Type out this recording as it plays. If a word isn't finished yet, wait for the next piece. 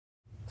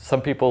some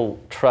people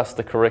trust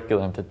the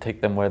curriculum to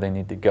take them where they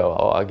need to go.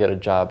 Oh, I'll get a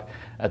job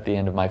at the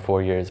end of my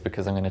 4 years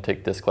because I'm going to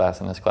take this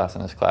class and this class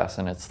and this class,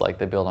 and it's like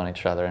they build on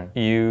each other. And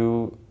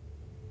you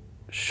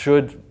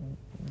should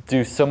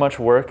do so much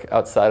work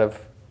outside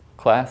of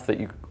class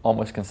that you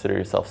almost consider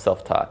yourself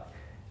self-taught.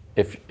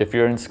 If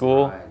you're in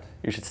school, right,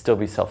 you should still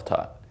be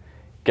self-taught.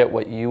 Get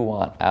what you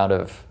want out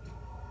of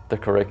the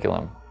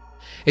curriculum.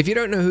 If you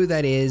don't know who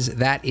that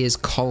is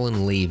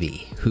Colin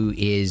Levy, who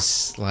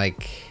is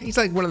like, he's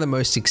like one of the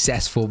most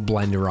successful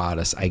Blender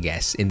artists, I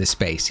guess, in the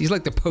space. He's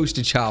like the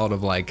poster child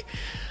of like,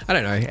 I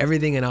don't know,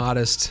 everything an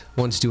artist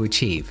wants to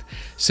achieve.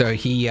 So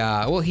he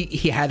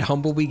had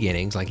humble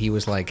beginnings. Like he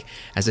was like,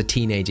 as a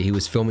teenager, he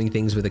was filming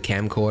things with a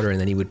camcorder and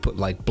then he would put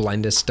like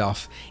Blender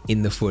stuff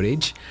in the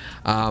footage.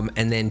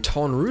 And then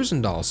Ton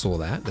Roosendahl saw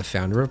that, the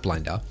founder of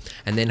Blender,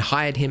 and then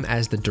hired him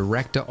as the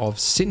director of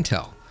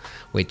Sintel,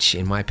 which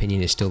in my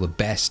opinion is still the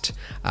best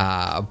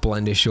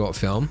Blender short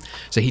film.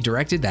 So he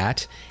directed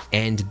that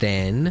and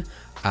then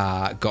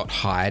got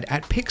hired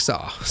at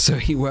Pixar. So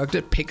he worked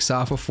at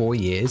Pixar for 4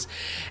 years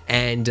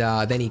and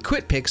then he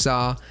quit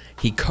Pixar.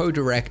 He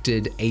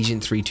co-directed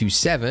Agent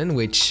 327,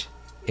 which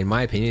in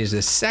my opinion is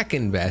the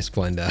second best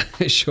Blender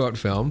short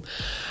film.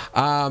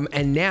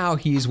 And now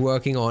he's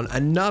working on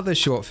another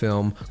short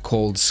film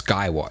called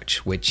Skywatch,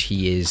 which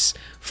he is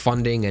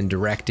funding and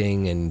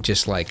directing, and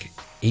just like,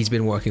 he's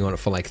been working on it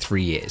for like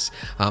 3 years.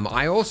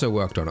 I also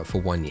worked on it for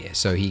 1 year.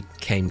 So he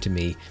came to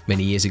me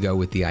many years ago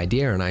with the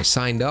idea and I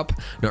signed up,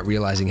 not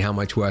realizing how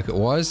much work it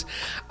was.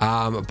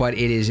 But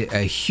it is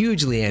a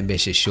hugely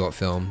ambitious short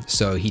film.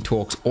 So he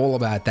talks all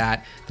about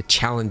that, the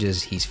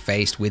challenges he's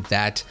faced with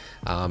that.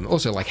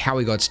 Also like how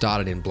he got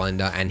started in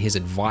Blender and his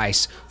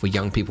advice for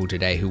young people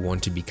today who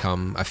want to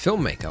become a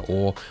filmmaker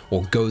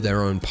or go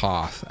their own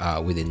path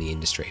within the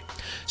industry.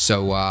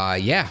 So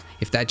yeah,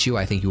 if that's you,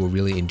 I think you will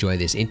really enjoy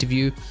this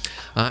interview.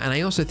 And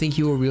I also think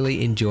you will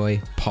really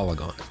enjoy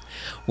Polygon,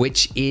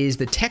 which is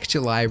the texture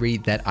library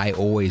that I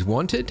always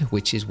wanted,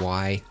 which is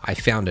why I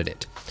founded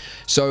it.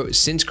 So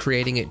since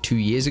creating it 2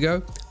 years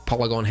ago,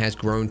 Polygon has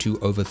grown to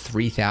over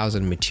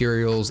 3,000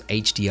 materials,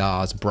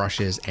 HDRs,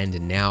 brushes, and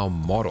now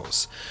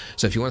models.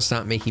 So if you want to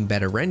start making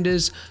better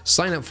renders,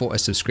 sign up for a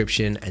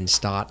subscription and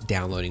start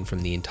downloading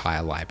from the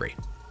entire library.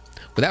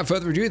 Without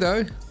further ado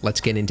though,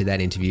 let's get into that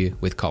interview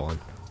with Colin.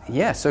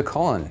 Yeah, so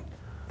Colin,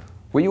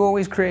 were you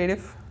always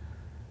creative?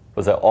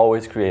 Was I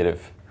always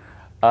creative?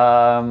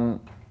 I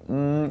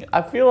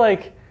feel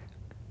like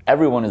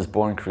everyone is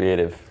born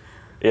creative,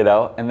 you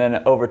know, and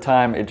then over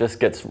time it just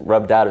gets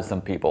rubbed out of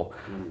some people.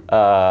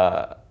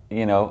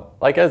 You know,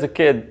 like as a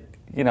kid,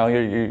 you know,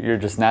 you're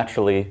just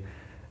naturally,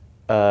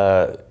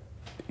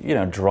 you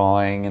know,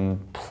 drawing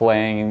and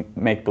playing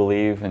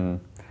make-believe and,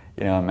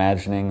 you know,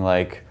 imagining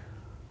like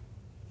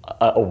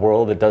a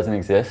world that doesn't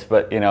exist.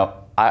 But, you know,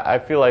 I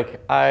feel like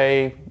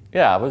I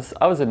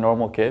was a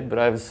normal kid, but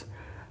I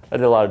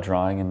did a lot of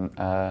drawing, and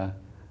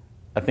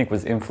I think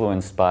was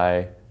influenced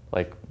by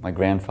like my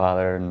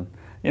grandfather and,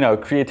 you know,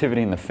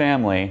 creativity in the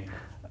family.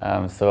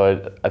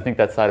 So I think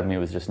that side of me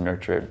was just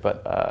nurtured.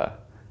 But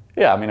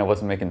yeah, I mean, I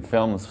wasn't making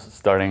films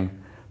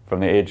starting from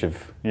the age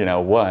of, you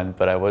know, 1,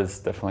 but I was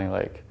definitely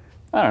like,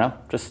 I don't know,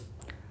 just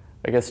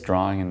I guess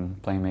drawing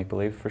and playing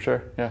make-believe for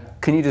sure. Yeah.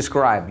 Can you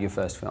describe your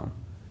first film?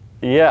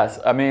 Yes,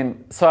 I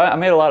mean, so I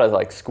made a lot of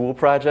like school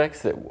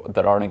projects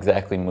that aren't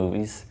exactly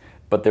movies,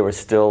 but they were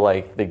still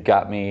like, they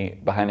got me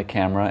behind a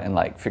camera and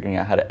like figuring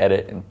out how to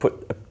edit and put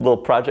a little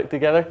project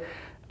together.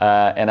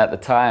 And at the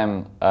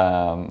time,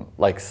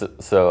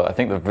 so I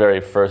think the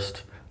very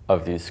first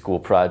of these school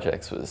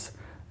projects was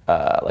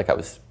like I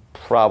was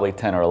probably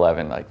 10 or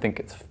 11, I think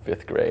it's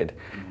 5th grade.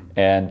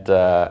 And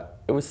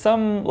it was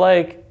some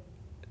like,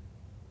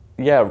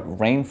 yeah,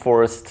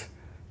 rainforest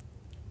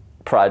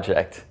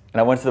project. And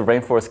I went to the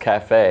Rainforest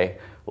Cafe,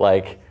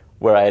 like,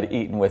 where I had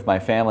eaten with my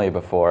family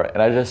before, and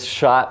I just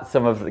shot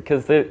some of,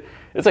 because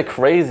it's a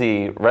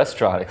crazy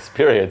restaurant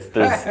experience.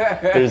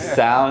 There's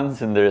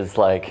sounds and there's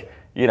like,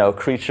 you know,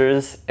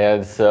 creatures,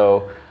 and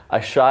so I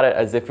shot it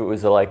as if it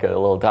was like a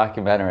little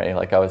documentary,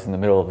 like I was in the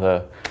middle of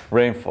the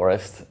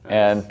rainforest,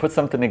 and put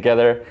something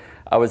together.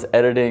 I was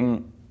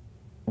editing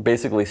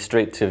basically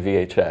straight to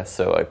VHS,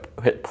 so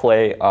I hit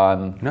play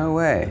on, no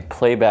way,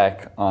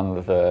 playback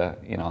on the,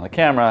 you know, on the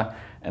camera,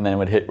 and then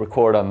would hit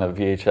record on the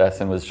VHS,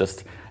 and was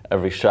just,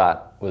 every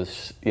shot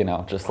was, you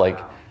know, just like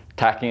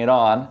tacking it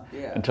on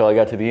until I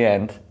got to the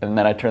end, and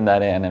then I turned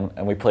that in,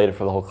 and we played it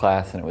for the whole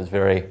class, and it was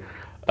very,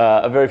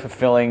 a very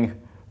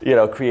fulfilling, you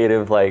know,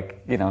 creative,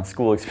 like, you know,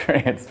 school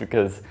experience,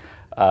 because,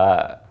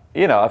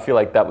 you know, I feel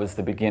like that was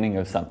the beginning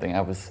of something.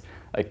 I was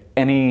like,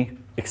 any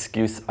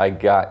excuse I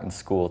got in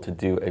school to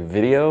do a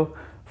video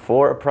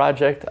for a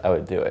project, I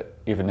would do it,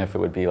 even if it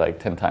would be like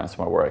 10 times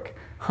more work.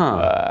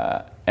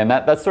 And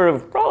that's sort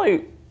of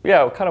probably,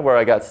 yeah, kind of where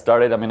I got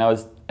started. I mean, I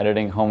was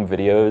editing home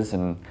videos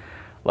and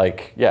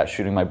like, yeah,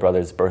 shooting my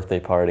brother's birthday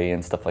party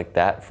and stuff like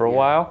that for a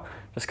while,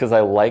 just because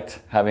I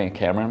liked having a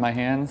camera in my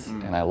hands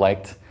and I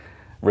liked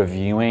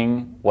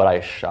reviewing what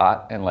I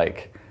shot and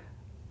like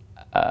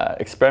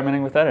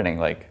experimenting with editing.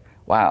 Like,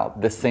 wow,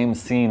 this same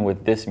scene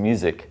with this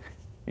music,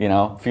 you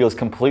know, feels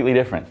completely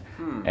different.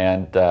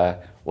 And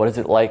what is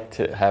it like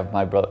to have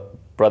my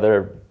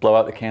brother blow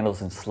out the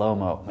candles in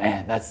slow-mo?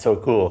 Man, that's so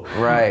cool.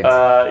 Right.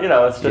 You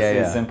know, it's just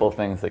these simple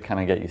things that kind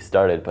of get you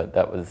started. But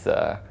that was,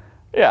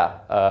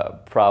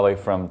 probably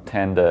from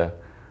 10 to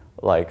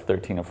like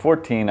 13 or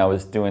 14, I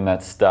was doing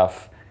that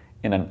stuff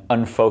in an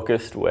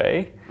unfocused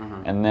way.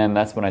 And then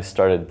that's when I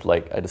started,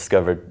 like, I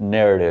discovered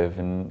narrative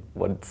and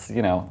what's,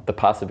 you know, the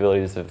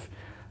possibilities of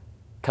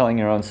telling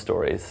your own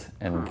stories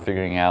and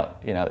figuring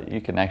out, you know, that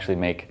you can actually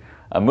make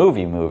a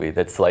movie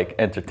that's like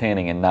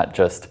entertaining and not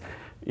just,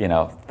 you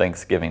know,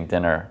 Thanksgiving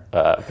dinner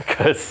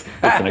because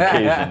it's an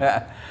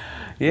occasion.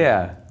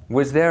 Yeah.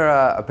 Was there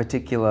a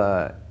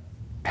particular,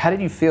 how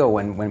did you feel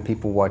when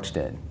people watched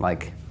it?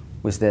 Like,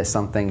 was there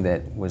something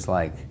that was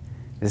like,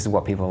 this is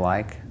what people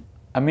like?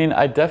 I mean,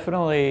 I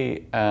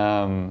definitely,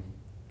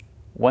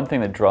 one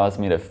thing that draws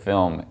me to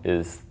film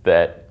is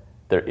that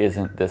there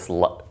isn't this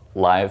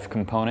live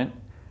component.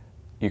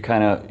 You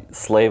kind of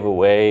slave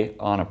away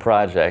on a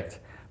project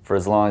for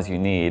as long as you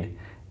need,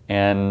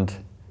 and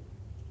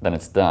then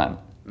it's done.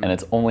 And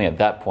it's only at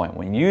that point,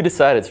 when you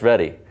decide it's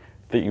ready,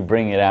 that you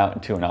bring it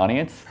out to an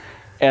audience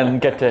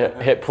and get to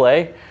hit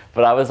play.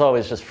 But I was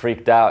always just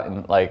freaked out,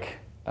 and like,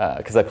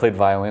 because I played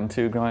violin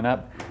too growing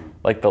up,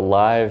 like the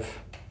live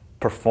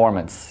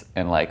performance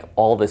and like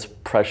all this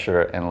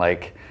pressure and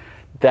like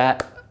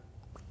that,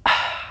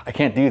 I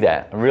can't do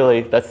that.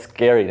 Really, that's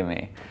scary to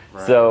me.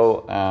 Right.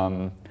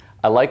 So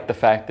I like the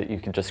fact that you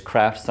can just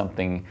craft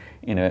something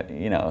in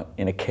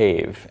a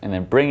cave and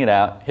then bring it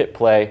out, hit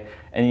play,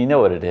 and you know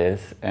what it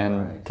is.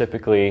 And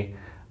typically,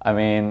 I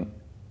mean,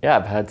 yeah,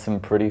 I've had some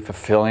pretty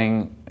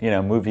fulfilling, you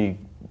know, movie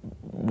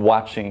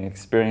watching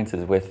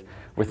experiences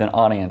with an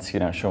audience, you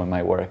know, showing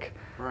my work.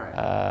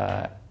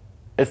 Right.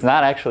 It's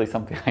not actually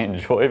something I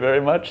enjoy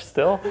very much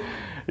still.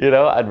 You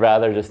know, I'd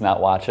rather just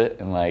not watch it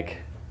and like.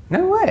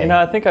 No way. You know,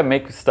 I think I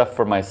make stuff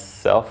for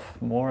myself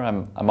more.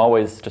 I'm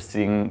always just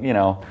seeing, you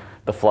know,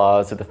 the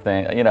flaws of the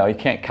thing. You know, you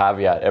can't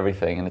caveat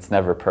everything, and it's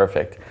never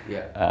perfect.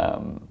 Yeah.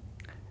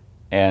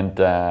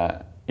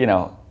 You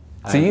know.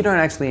 So you don't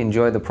actually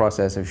enjoy the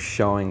process of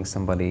showing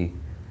somebody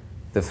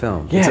the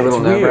film? Yeah, it's a little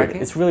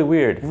nerve-wracking. It's really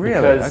weird.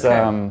 Really? Because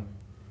okay.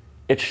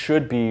 It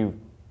should be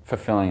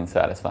fulfilling and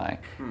satisfying.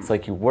 It's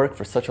like you work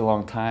for such a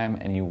long time,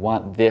 and you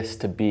want this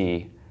to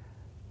be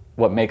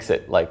what makes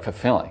it like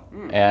fulfilling,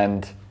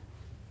 and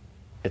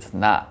it's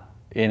not.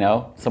 You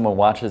know, someone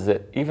watches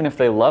it, even if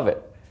they love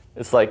it,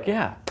 it's like,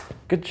 yeah,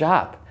 good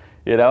job.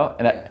 You know,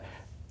 and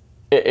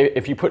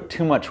if you put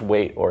too much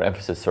weight or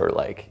emphasis or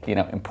like, you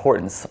know,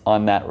 importance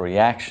on that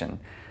reaction,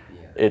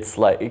 it's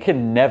like it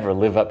can never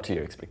live up to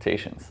your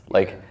expectations.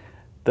 Like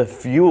the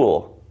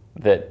fuel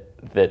that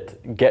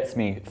gets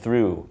me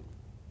through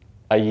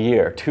a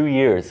year, 2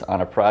 years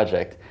on a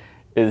project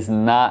is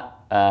not.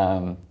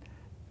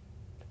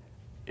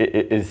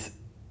 There's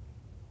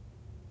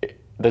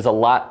a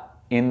lot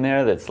in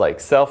there that's like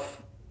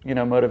self, you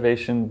know,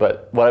 motivation.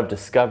 But what I've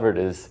discovered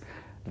is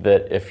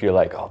that if you're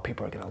like, oh,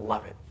 people are gonna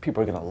love it.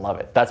 People are gonna love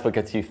it. That's what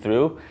gets you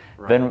through.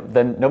 Right.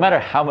 Then no matter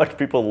how much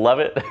people love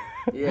it,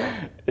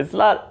 it's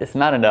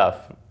not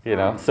enough. You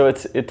know. So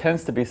it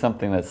tends to be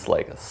something that's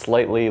like a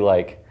slightly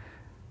like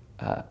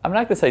I'm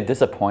not gonna say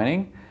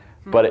disappointing,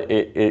 but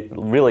it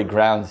really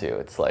grounds you.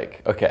 It's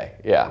like, okay,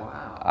 yeah,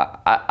 wow.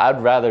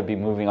 I'd rather be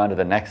moving on to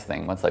the next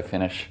thing once I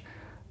finish.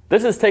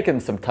 This has taken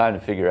some time to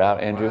figure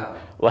out, Andrew. Wow.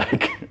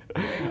 Like,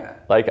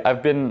 like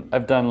I've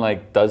done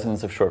like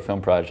dozens of short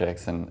film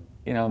projects, and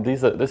you know,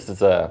 this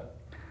is a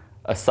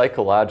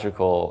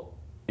psychological,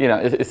 you know,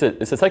 it's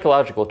a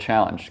psychological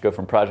challenge to go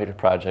from project to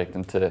project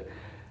and to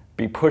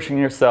be pushing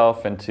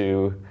yourself and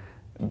to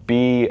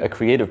be a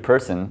creative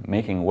person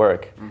making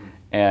work.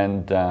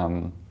 And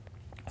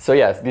so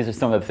yes, these are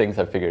some of the things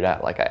I've figured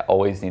out. Like I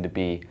always need to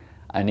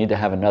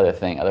have another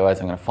thing, otherwise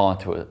I'm going to fall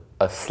into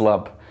a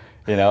slump.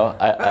 You know,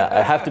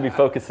 I have to be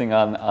focusing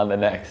on the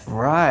next.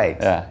 Right.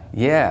 Yeah.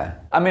 Yeah.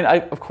 I mean,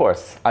 of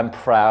course, I'm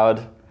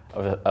proud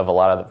of a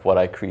lot of what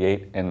I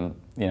create and,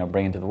 you know,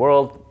 bring into the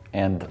world,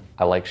 and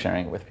I like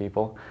sharing it with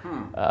people.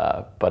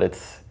 But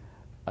it's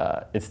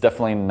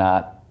definitely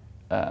not.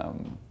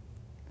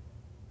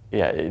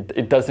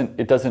 It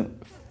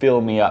doesn't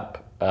fill me up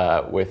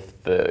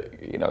with the,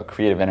 you know,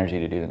 creative energy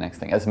to do the next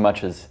thing as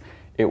much as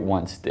it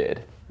once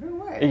did.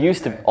 No way. It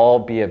used to all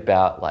be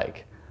about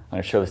like, I'm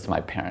going to show this to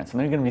my parents,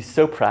 and they're going to be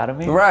so proud of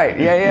me. Right,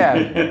 yeah. Yeah.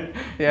 You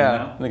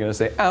know? They're going to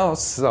say, oh,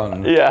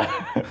 son. Yeah.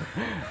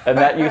 And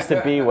that used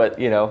to be what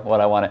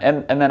I wanted.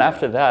 And then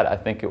after that, I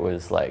think it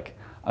was like,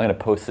 I'm going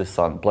to post this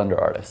on Blender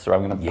Artists, or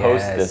I'm going to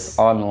post this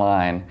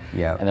online,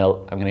 and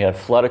I'm going to get a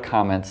flood of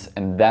comments,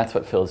 and that's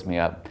what fills me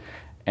up.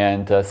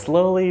 And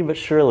slowly but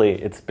surely,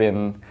 it's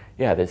been,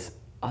 there's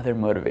other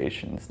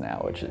motivations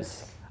now, which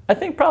is, I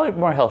think, probably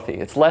more healthy.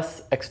 It's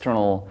less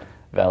external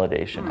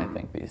validation, I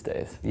think, these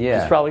days. Yeah.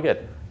 Which is probably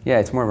good. Yeah,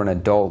 it's more of an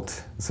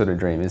adult sort of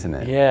dream, isn't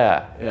it?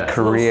 Yeah.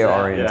 Career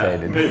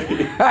orientated.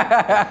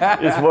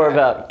 It's more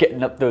about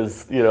getting up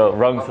those, you know,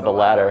 rungs of the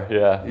ladder.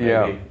 Yeah.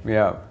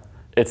 Yeah.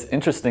 it's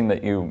interesting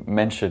that you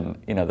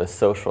mention, you know, the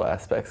social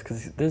aspects,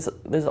 because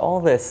there's all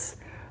this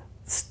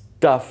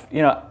stuff,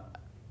 you know,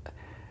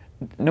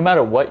 no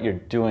matter what you're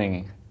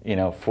doing, you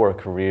know, for a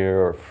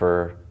career or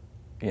for,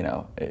 you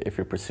know, if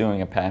you're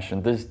pursuing a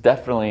passion, there's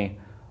definitely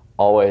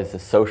always a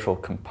social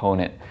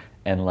component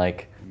and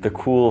like the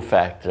cool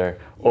factor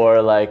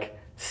or like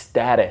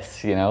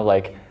status, you know,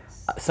 like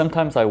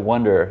sometimes I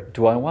wonder,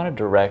 do I want to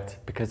direct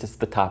because it's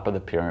the top of the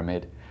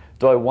pyramid?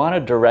 Do I want to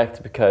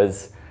direct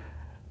because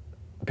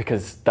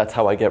that's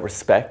how I get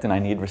respect and I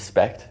need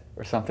respect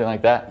or something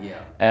like that?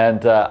 Yeah.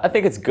 And I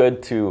think it's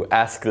good to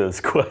ask those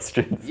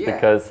questions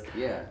because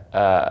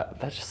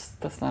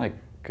that's not a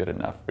good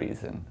enough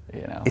reason,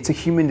 you know. It's a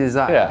human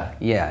desire. Yeah.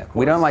 Yeah.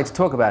 We don't like to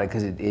talk about it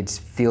because it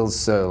feels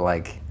so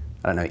like,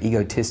 I don't know,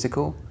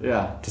 egotistical.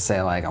 Yeah. To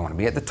say like, I want to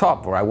be at the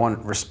top or I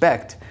want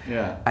respect.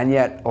 Yeah. And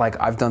yet, like,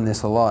 I've done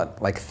this a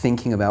lot, like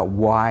thinking about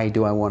why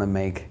do I want to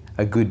make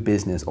a good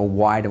business or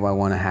why do I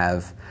want to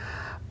have,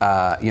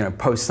 you know,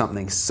 post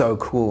something so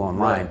cool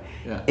online.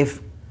 Right. Yeah.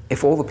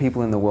 If all the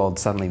people in the world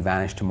suddenly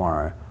vanished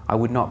tomorrow, I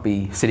would not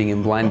be sitting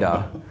in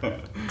Blender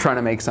trying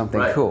to make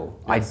something cool.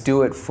 Yes. I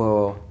do it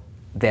for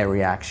their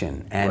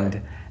reaction.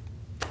 And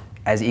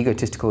as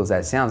egotistical as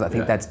that sounds, I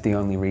think that's the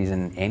only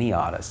reason any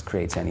artist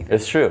creates anything.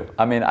 It's true.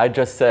 I mean, I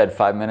just said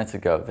 5 minutes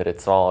ago that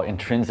it's all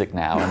intrinsic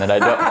now, and that I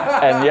don't,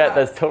 and yet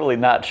that's totally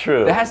not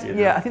true. There has,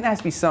 yeah, I think there has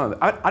to be some of it.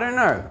 I don't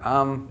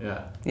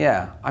know.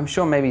 Yeah, I'm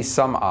sure maybe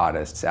some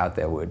artists out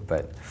there would,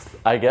 but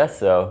I guess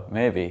so,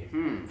 maybe.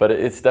 But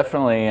it's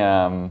definitely,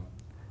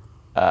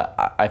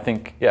 I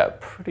think,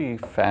 pretty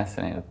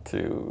fascinating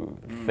to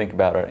think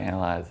about or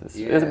analyze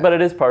this. But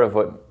it is part of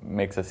what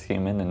makes us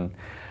human, and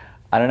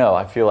I don't know,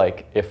 I feel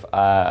like if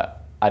I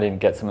didn't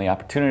get some of the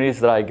opportunities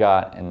that I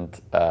got, and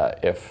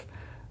if,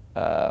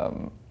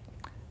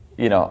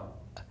 you know,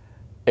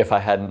 if I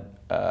hadn't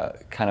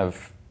kind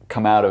of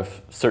come out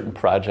of certain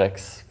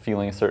projects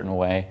feeling a certain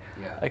way,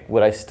 like,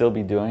 would I still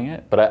be doing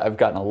it? But I've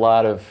gotten a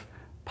lot of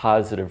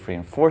positive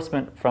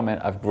reinforcement from it.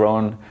 I've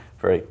grown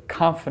very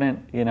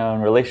confident, you know,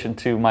 in relation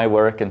to my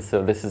work, and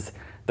so this is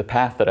the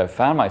path that I've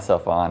found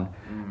myself on.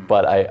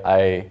 But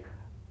I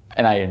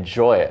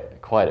enjoy it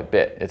quite a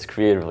bit. It's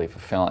creatively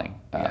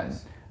fulfilling.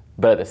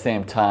 But at the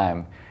same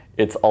time,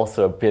 it's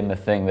also been the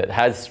thing that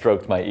has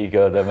stroked my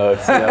ego the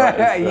most. You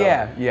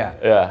know?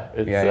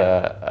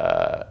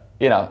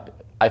 You know,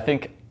 I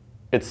think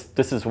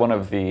this is one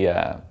of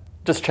the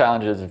just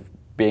challenges of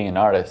being an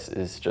artist,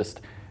 is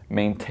just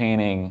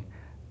maintaining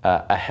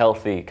a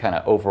healthy kind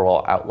of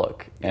overall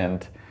outlook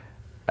and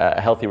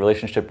a healthy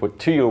relationship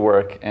to your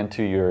work and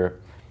to your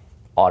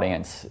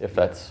audience, if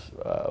that's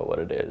what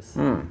it is.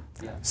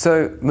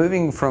 So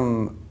moving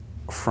from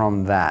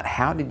that,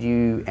 how did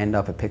you end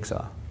up at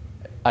Pixar?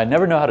 I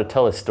never know how to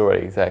tell a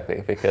story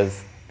exactly,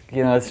 because,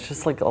 you know, it's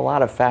just like a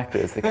lot of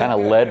factors that kind of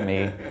led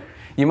me.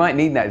 You might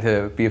need that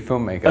to be a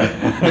filmmaker.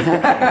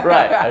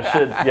 Right,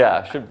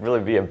 I should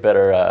really be a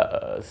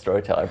better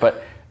storyteller.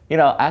 But, you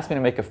know, ask me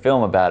to make a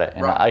film about it,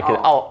 and I could,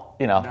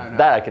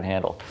 that I can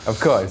handle. Of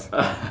course.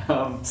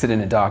 Sit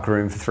in a dark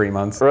room for 3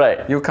 months.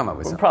 Right. You'll come up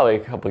with something. Probably a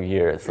couple of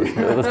years.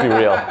 Let's be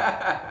real.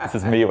 This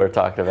is me we're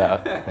talking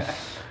about.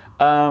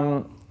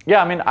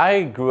 Yeah, I mean,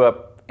 I grew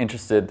up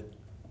interested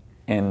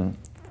in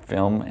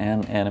film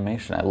and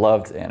animation. I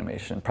loved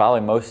animation.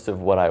 Probably most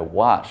of what I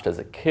watched as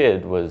a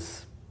kid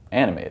was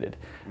animated.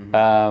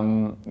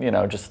 You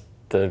know, just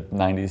the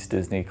 90s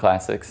Disney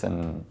classics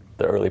and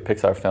the early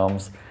Pixar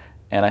films.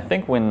 And I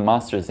think when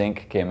Monsters,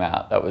 Inc. came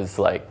out, that was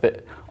like,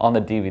 on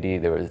the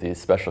DVD there was these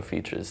special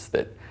features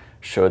that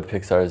showed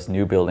Pixar's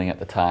new building at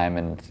the time,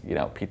 and, you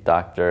know, Pete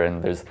Docter,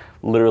 and there's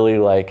literally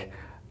like,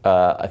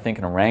 I think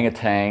an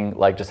orangutan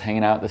like just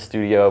hanging out in the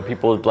studio.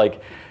 People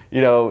like, you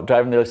know,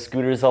 driving their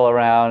scooters all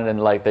around, and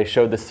like they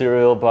showed the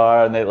cereal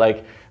bar, and they like,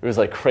 it was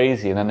like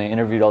crazy. And then they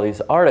interviewed all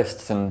these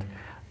artists, and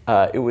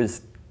it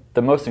was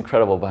the most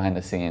incredible behind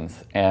the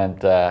scenes,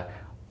 and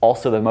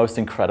also the most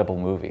incredible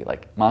movie.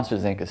 Like,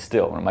 Monsters, Inc. is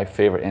still one of my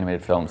favorite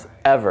animated films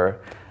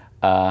ever.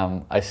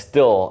 I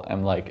still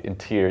am like in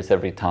tears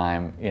every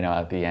time, you know,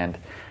 at the end.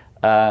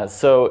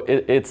 So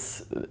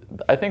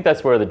I think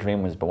that's where the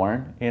dream was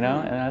born, you know,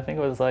 and I think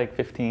it was like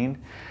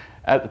 15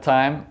 at the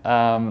time,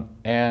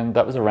 and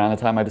that was around the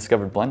time I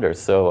discovered Blender.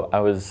 So I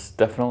was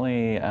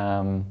definitely,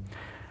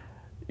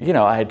 you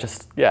know, I had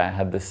I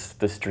had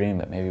this dream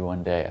that maybe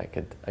one day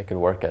I could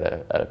work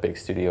at a big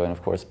studio, and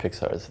of course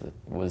Pixar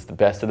was the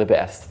best of the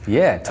best.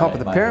 Yeah, top of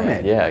the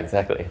pyramid. Yeah,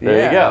 exactly.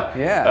 There you go.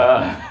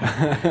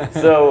 Yeah.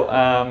 So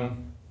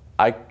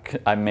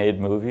I made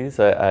movies.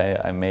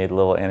 I made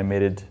little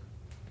animated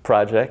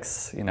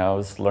projects. You know, I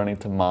was learning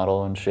to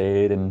model and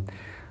shade and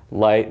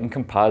light and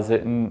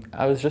composite, and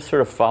I was just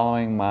sort of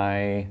following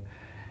my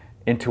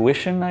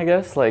intuition, I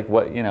guess, like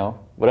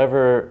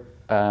whatever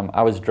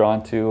I was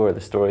drawn to, or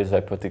the stories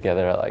I put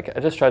together. Like, I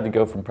just tried to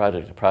go from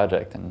project to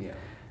project and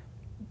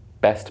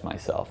best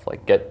myself,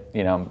 like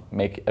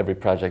make every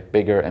project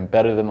bigger and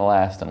better than the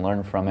last and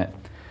learn from it.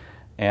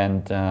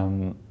 And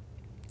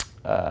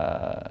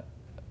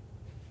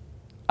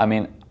I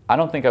mean, I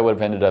don't think I would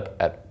have ended up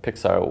at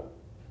Pixar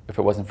if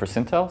it wasn't for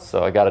Sintel.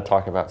 So I got to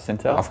talk about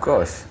Sintel. Of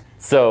course.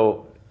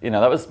 So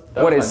that was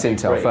what was is my big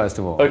Sintel, break. first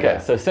of all? Okay,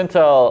 so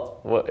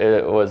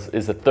Sintel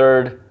is the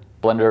third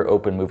Blender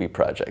open movie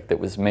project that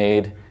was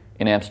made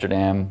in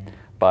Amsterdam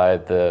by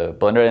the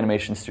Blender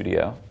Animation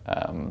Studio,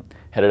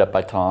 headed up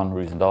by Ton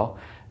Roosendaal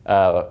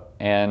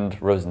and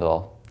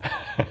Rosendaal.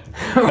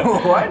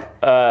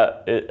 What?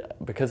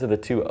 Because of the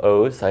two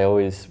O's, I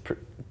always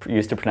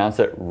used to pronounce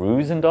it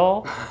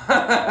Roosendaal,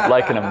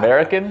 like an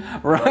American.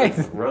 Right.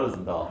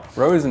 Rosendaal.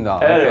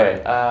 Rosendaal.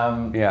 Anyway,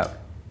 Okay. Yeah.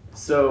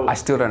 so I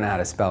still don't know how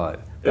to spell it.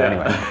 But Yeah.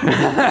 anyway.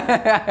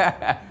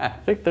 I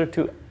think are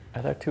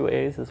there two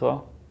A's as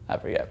well? I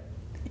forget.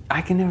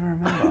 I can never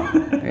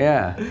remember.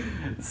 Yeah.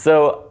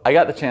 So I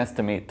got the chance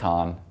to meet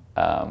Ton,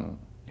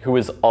 who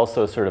was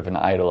also sort of an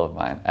idol of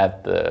mine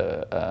at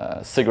the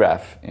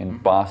SIGGRAPH in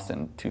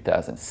Boston,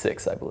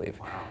 2006, I believe.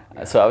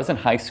 Wow. So I was in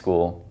high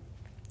school,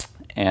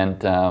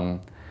 and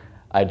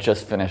I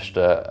just finished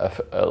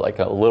like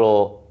a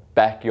little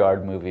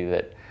backyard movie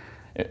that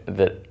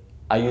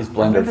I used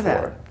Blender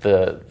for.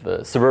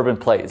 The Suburban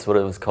Plate is what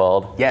it was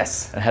called.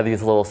 Yes. It had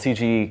these little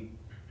CG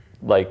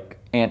like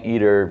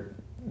anteater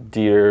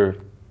deer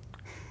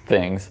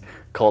things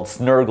called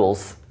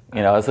snurgles.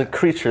 It's a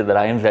creature that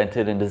I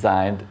invented and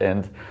designed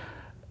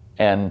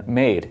and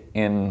made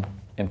in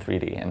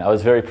 3D. And I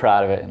was very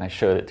proud of it, and I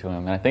showed it to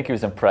him. And I think he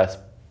was impressed,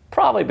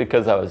 probably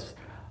because I was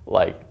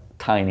like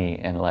tiny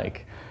and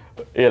like,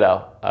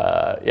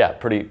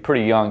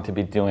 pretty young to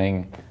be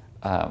doing,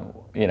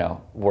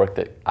 work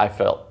that I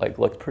felt like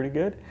looked pretty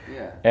good.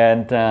 Yeah.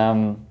 And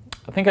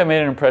I think I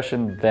made an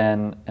impression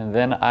then, and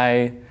then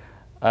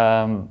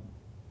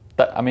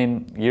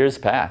years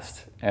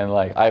passed, and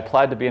like I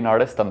applied to be an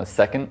artist on the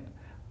second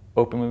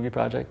open movie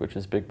project, which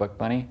is Big Buck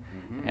Bunny,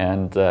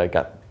 and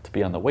got to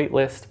be on the wait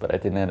list, but I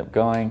didn't end up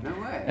going. No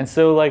way. And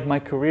so like my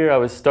career, I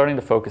was starting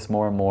to focus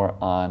more and more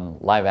on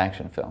live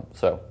action film.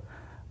 So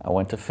I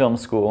went to film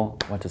school,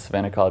 went to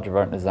Savannah College of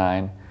Art and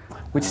Design.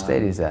 Which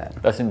state is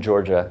that? That's in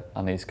Georgia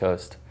on the East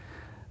Coast,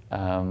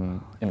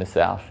 in the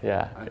South,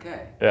 yeah.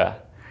 Okay. Yeah.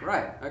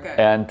 Right. Okay.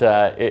 And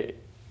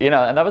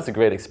and that was a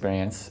great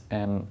experience.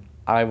 And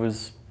I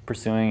was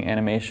pursuing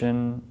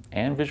animation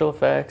and visual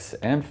effects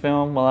and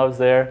film while I was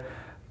there.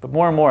 But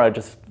more and more, I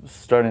just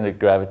starting to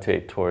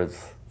gravitate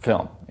towards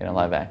film,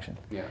 live action.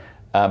 Yeah.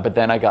 But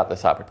then I got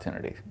this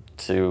opportunity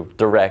to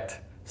direct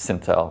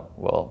Sintel.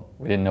 Well,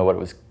 we didn't know what it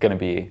was going to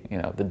be,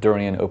 the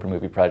Durian Open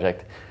Movie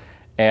Project.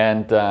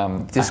 And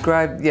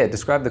describe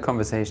the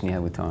conversation you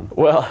had with Ton.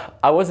 Well,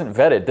 I wasn't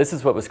vetted. This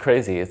is what was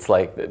crazy. It's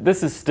like,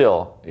 this is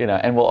still,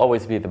 and will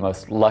always be the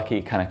most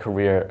lucky kind of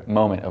career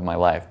moment of my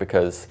life,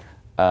 because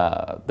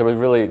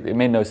it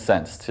made no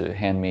sense to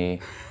hand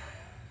me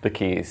the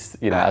keys,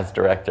 as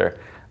director.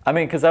 I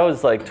mean, because I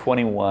was like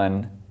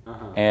 21,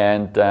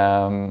 and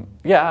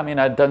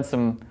I'd done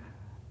some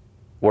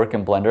work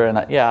in Blender, and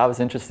I was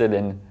interested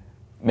in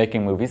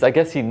making movies. I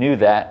guess he knew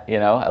that,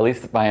 at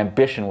least my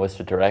ambition was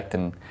to direct,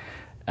 and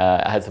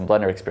I had some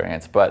Blender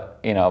experience,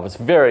 but I was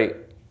very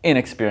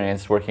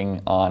inexperienced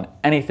working on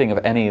anything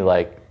of any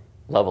like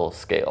level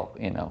scale,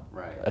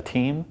 Right. a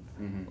team.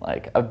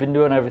 Like I've been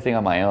doing everything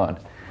on my own.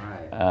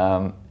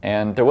 Right.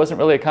 And there wasn't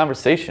really a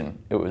conversation.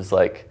 It was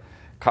like,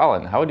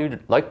 Colin, how would you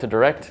like to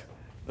direct?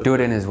 Do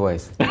it in his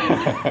voice.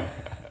 I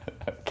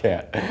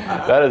can't.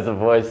 That is a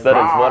voice. That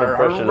is one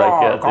impression I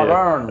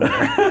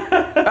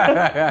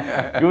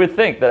can't do. You would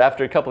think that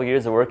after a couple of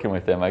years of working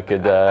with him, I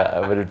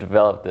would have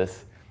developed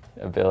this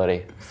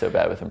ability. So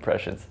bad with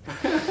impressions.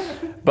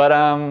 But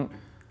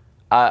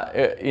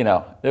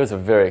it was a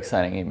very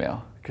exciting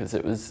email because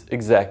it was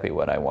exactly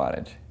what I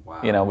wanted.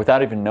 Wow.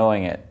 Without even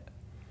knowing it,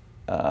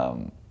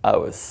 I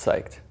was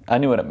psyched. I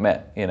knew what it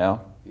meant, Yeah.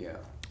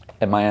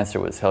 And my answer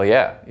was hell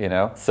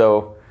yeah,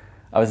 So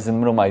I was in the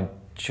middle of my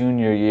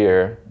junior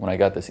year when I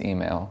got this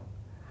email.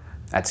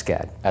 At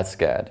SCAD. At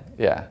SCAD,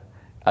 yeah.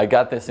 I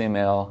got this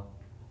email,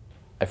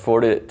 I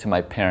forwarded it to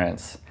my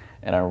parents,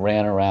 and I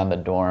ran around the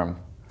dorm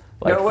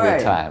like No way.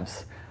 3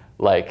 times.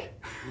 Like,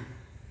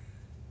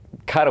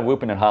 kind of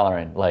whooping and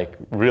hollering, like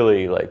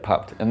really like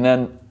pumped. And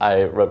then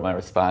I wrote my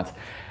response.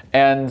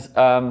 And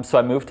so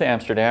I moved to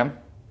Amsterdam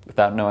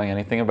without knowing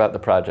anything about the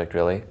project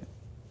really.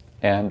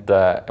 And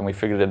we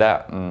figured it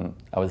out, and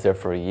I was there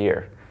for a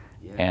year.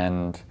 Yeah.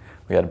 And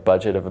we had a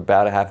budget of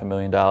about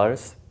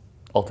 $500,000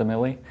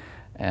 ultimately,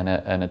 and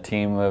a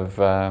team of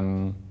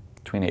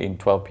between 8 and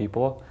 12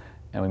 people.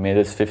 And we made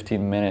this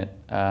 15-minute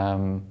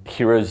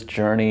hero's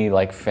journey,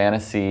 like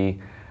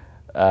fantasy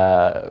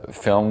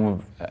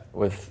film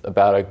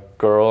about a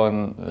girl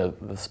and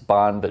this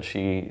bond that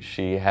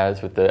she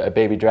has with a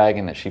baby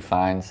dragon that she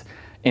finds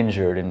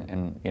injured,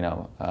 and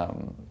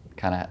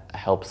kind of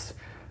helps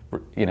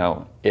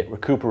it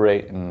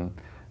recuperate,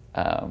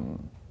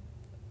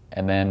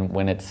 and then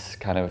when it's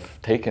kind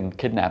of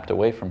kidnapped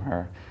away from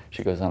her,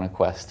 she goes on a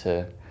quest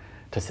to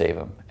save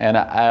him. And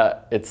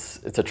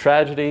it's a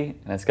tragedy,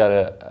 and it's got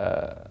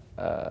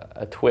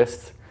a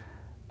twist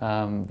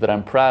that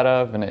I'm proud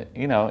of, and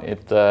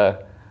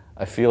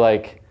I feel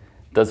like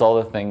does all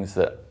the things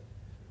that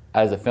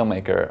as a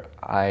filmmaker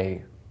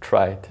I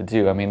try to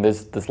do. I mean,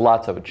 there's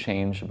lots I would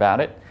change about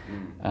it,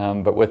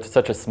 but with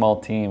such a small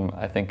team,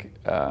 I think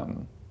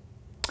I'm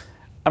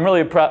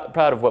really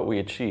proud of what we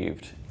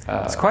achieved.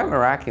 It's quite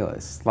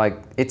miraculous.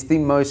 Like, it's the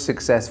most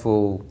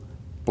successful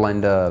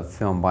Blender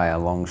film by a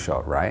long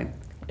shot, right?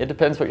 It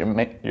depends what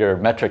your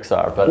metrics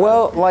are, but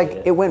well,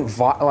 like it went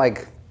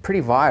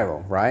pretty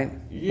viral, right?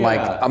 Yeah.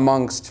 Like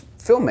amongst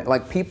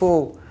like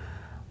people,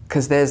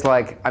 because there's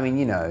like, I mean,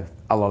 you know,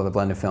 a lot of the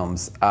Blender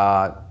films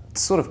are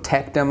sort of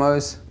tech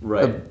demos.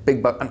 Right. The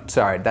big I'm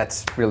sorry,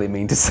 that's really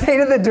mean to say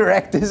to the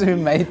directors who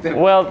made them.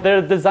 Well,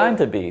 they're designed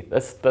to be.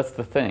 That's the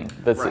thing.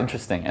 That's right.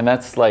 Interesting, and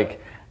that's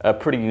like a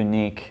pretty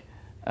unique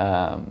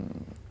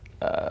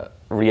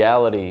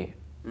reality.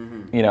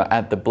 You know,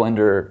 at the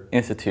Blender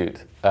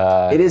Institute.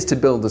 It is to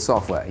build the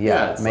software,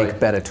 yeah make like,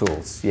 better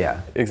tools,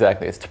 yeah.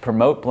 Exactly, it's to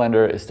promote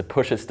Blender, it's to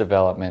push its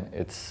development,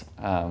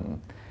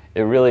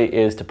 it really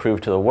is to prove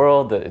to the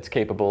world that it's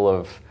capable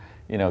of,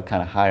 you know,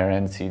 kind of higher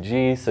end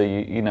CG. So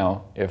you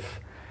know,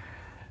 if,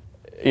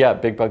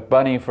 Big Buck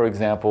Bunny, for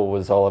example,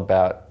 was all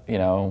about, you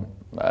know,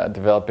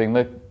 developing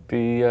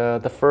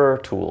the fur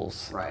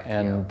tools. Right,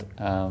 and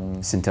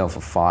Sintel for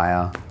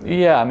fire.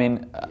 Yeah, I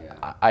mean,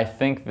 I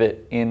think that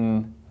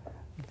in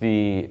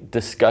the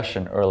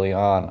discussion early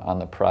on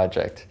the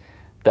project,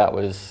 that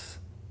was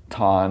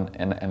Ton,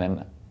 and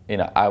then, you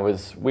know,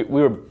 we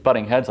were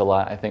butting heads a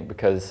lot, I think,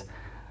 because,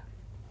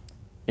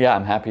 yeah,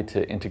 I'm happy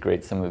to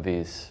integrate some of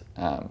these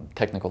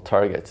technical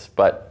targets,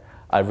 but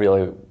I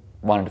really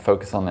wanted to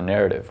focus on the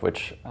narrative,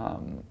 which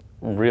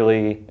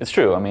really, it's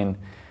true. I mean,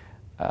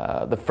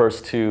 the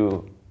first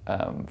two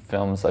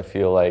films, I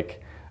feel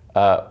like,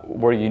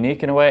 were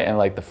unique in a way, and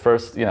like the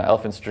first, you know,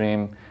 Elephant's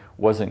Dream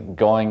wasn't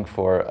going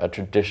for a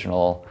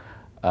traditional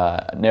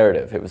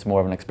narrative. It was more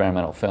of an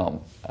experimental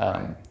film.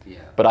 Right. Yeah.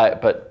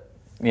 But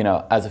you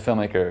know, as a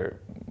filmmaker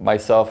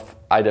myself,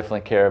 I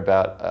definitely care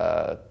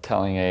about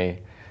telling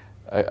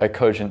a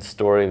cogent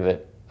story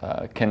that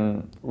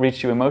can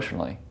reach you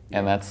emotionally,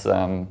 and that's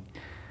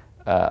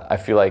I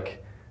feel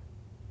like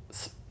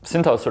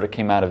Sintel sort of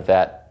came out of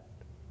that,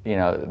 you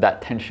know,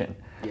 that tension,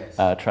 yes.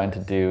 Trying to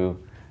do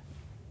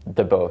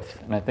the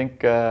both, and I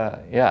think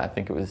I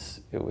think it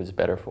was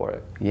better for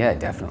it. Yeah,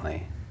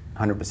 definitely,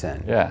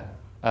 100%. Yeah.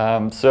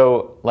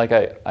 So like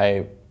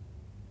I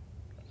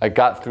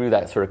got through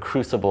that sort of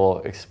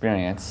crucible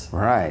experience.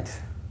 Right.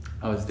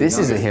 This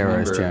is a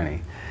hero's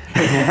journey.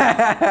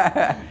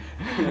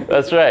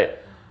 That's right.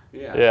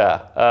 Yeah.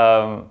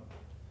 Yeah.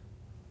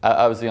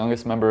 I was the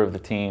youngest member of the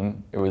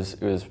team. It was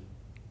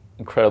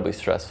incredibly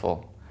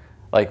stressful.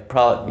 Like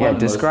probably. Yeah.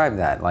 Describe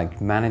that.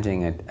 Like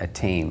managing a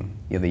team.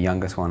 You're the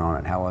youngest one on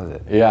it. How was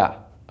it? Yeah.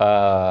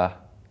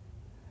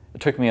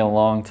 It took me a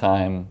long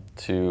time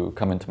to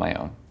come into my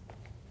own.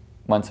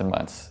 Months and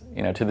months,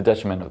 you know, to the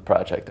detriment of the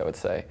project, I would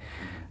say.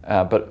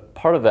 But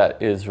part of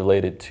that is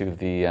related to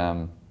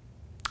the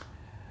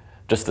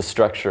just the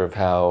structure of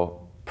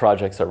how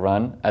projects are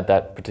run at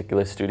that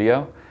particular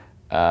studio,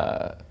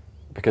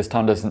 because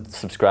Tom doesn't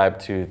subscribe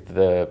to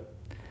the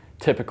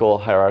typical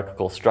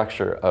hierarchical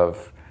structure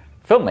of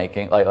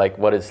filmmaking, like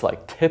what is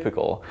like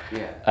typical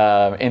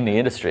in the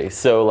industry.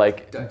 So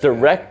like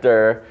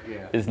director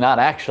is not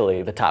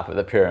actually the top of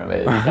the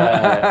pyramid.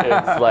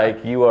 It's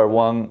like you are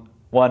one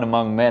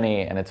among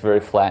many, and it's very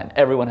flat, and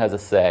everyone has a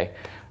say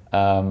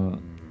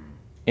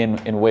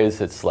in ways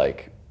that's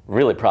like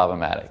really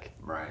problematic.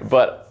 Right.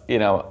 But you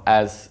know,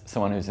 as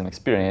someone who's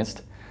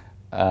inexperienced,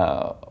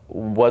 I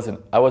wasn't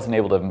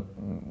able to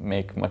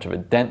make much of a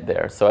dent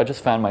there. So I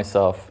just found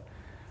myself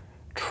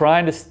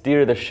trying to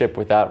steer the ship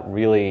without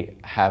really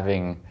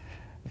having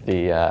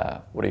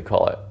the what do you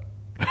call it?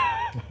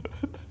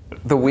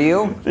 The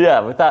wheel?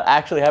 Yeah, without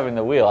actually having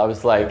the wheel. I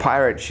was like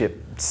pirate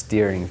ship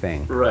steering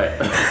thing. Right.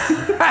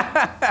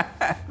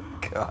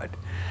 God.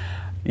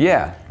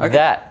 Yeah. Okay.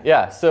 That,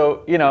 yeah.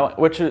 So, you know,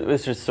 which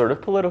is just sort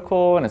of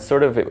political, and it's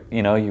sort of,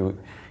 you know, you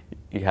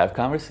have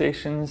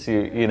conversations,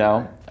 you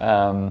know.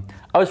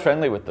 I was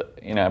friendly with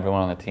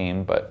everyone on the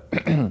team, but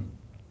and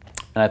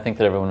I think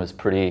that everyone was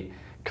pretty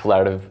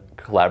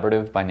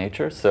collaborative by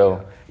nature.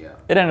 So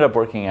it ended up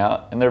working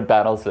out, and there were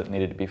battles that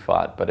needed to be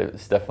fought, but it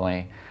was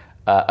definitely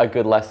a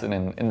good lesson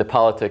in the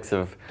politics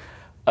of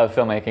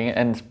filmmaking,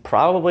 and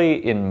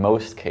probably in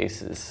most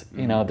cases,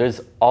 you know, there's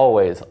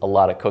always a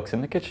lot of cooks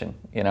in the kitchen.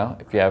 You know,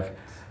 if you have,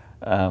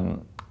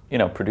 you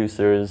know,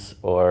 producers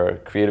or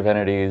creative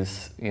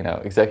entities, you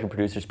know, executive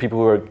producers, people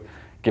who are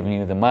giving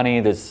you the money.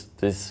 There's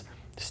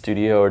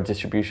studio or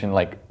distribution.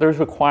 Like there's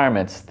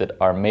requirements that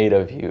are made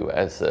of you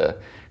as a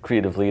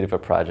creative lead of a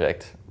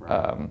project,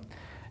 right.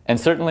 And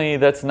certainly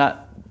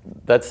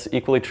that's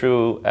equally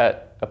true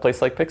at a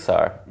place like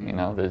Pixar. You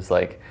know, there's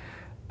like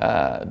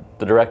the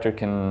director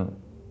can,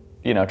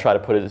 you know, try to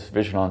put his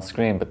vision on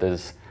screen, but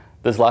there's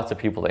lots of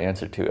people to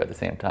answer to at the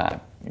same time.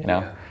 You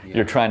know,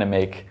 you're trying to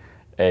make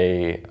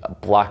a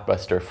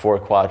blockbuster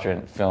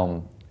 4-quadrant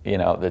film. You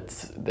know,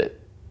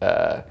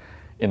 that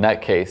in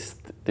that case,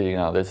 you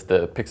know, there's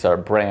the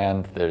Pixar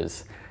brand.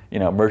 There's, you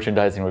know,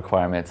 merchandising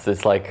requirements.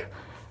 There's like,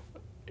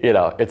 you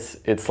know,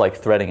 it's like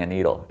threading a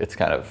needle. It's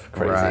kind of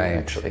crazy, Right.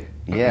 actually.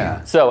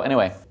 Yeah. So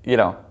anyway, you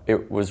know,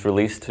 it was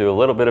released to a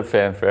little bit of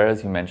fanfare,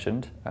 as you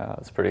mentioned. I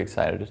was pretty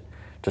excited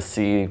to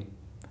see.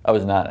 I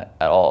was not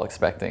at all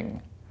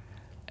expecting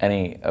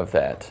any of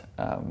that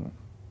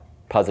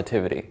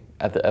positivity.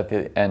 At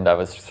the end, I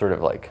was sort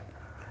of like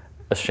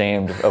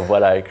ashamed of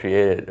what I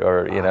created,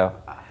 or you know.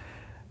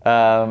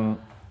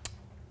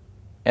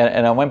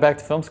 And I went back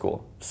to film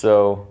school,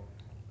 so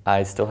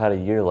I still had a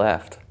year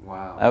left.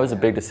 Wow. That was a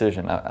big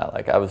decision.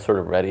 I was sort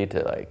of ready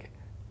to like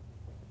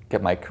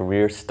get my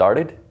career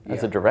started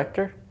as a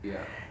director. Yeah.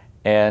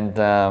 And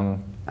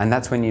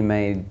that's when you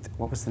made,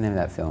 what was the name of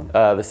that film?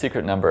 The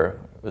Secret Number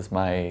was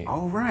my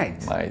Oh,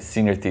 right. my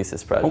senior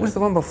thesis project. What was the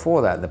one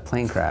before that, the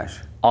plane crash?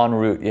 En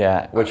route,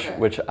 yeah, Okay.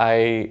 which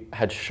I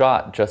had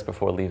shot just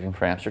before leaving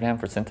for Amsterdam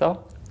for Sintel.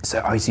 So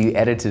you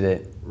edited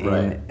it in,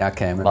 Right.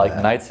 okay, I remember Like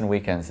that. nights and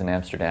weekends in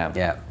Amsterdam.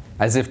 Yeah.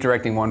 As if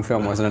directing one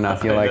film wasn't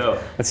enough. You're I like, know.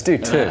 let's do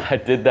two. I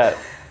did that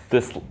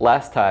this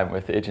last time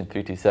with Agent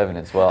 327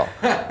 as well,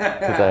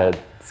 because I had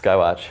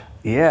Skywatch.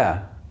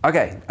 Yeah.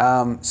 Okay.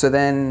 So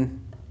then,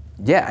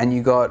 yeah, and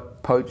you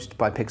got poached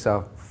by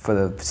Pixar for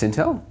the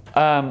Sintel?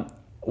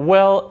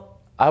 Well,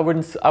 I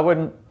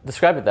wouldn't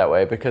describe it that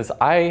way, because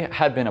I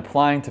had been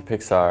applying to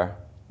Pixar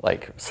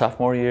like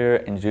sophomore year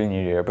and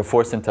junior year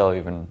before Sintel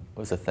even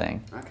was a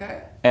thing,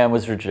 Okay. and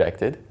was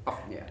rejected. Oh,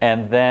 yeah.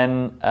 And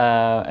then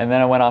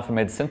I went off and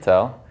made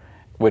Sintel,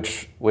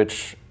 which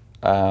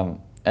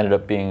ended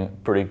up being a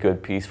pretty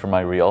good piece for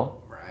my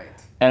reel.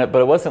 Right.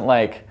 But it wasn't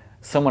like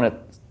someone at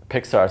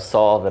Pixar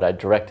saw that I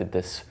directed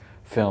this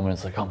film and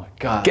was like, oh my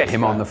God. Get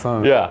him on the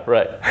phone. Yeah,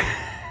 right.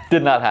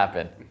 Did not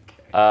happen.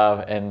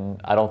 And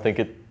I don't think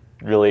it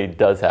really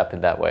does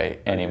happen that way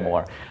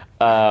anymore.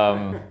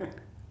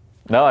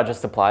 No, I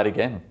just applied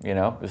again, you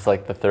know. It was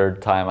like the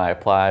third time I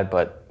applied,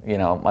 but, you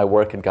know, my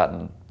work had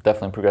gotten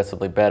definitely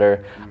progressively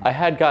better. I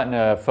had gotten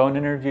a phone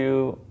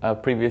interview a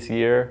previous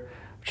year,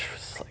 which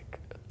was like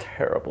a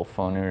terrible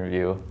phone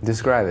interview.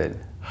 Describe it.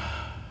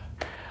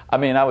 I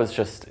mean, I was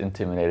just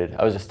intimidated.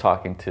 I was just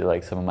talking to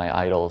like some of my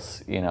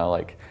idols, you know,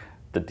 like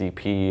the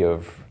DP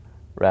of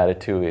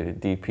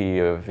Ratatouille, the DP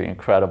of The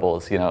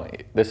Incredibles. You know,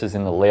 this is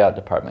in the layout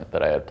department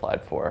that I had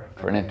applied for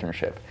an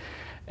internship.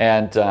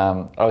 And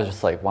I was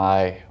just like,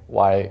 why,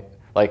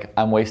 like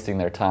I'm wasting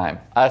their time.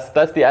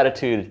 That's the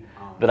attitude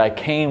that I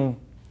came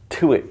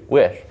to it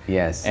with.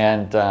 Yes.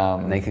 And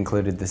they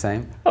concluded the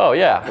same? oh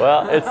yeah,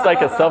 well, it's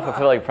like a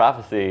self-fulfilling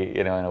prophecy,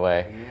 you know, in a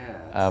way.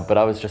 Yes. But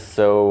I was just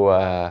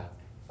so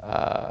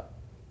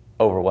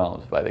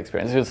overwhelmed by the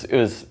experience. It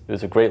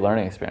was a great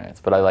learning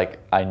experience. But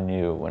I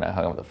knew when I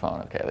hung up the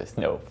phone, okay, there's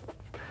no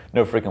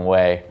freaking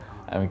way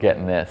I'm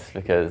getting this,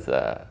 because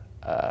yeah,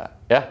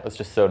 I was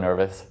just so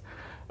nervous.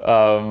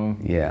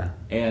 Yeah.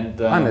 And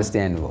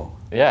Understandable.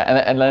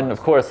 yeah, and then of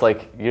course,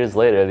 like years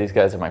later, these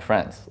guys are my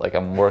friends. Like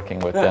I'm working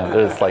with them.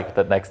 There's like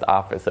the next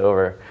office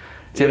over.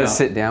 Do you ever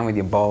sit down with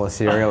your bowl of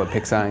cereal at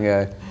Pixar and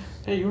go,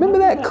 hey, you remember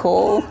that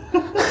call?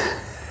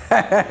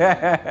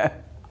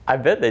 I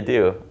bet they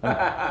do,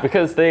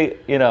 because they,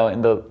 you know,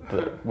 in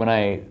when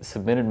I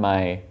submitted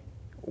my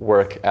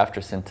work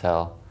after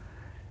Sintel,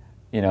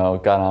 you know,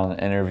 got on an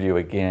interview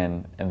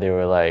again, and they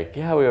were like,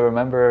 yeah, we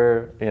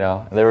remember, you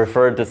know, they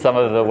referred to some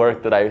of the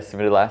work that I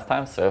submitted last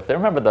time. So if they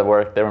remember the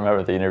work, they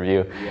remember the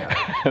interview. Yeah.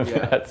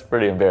 That's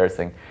pretty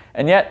embarrassing.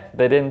 And yet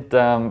they didn't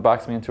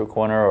box me into a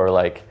corner or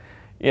like,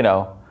 you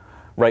know,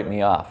 write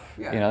me off.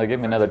 Yeah. You know, they gave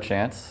me another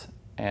chance,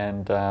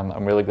 and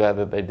I'm really glad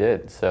that they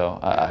did. So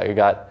I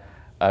got,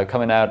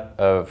 coming out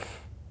of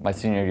my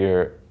senior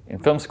year in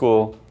film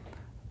school,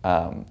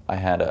 I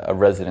had a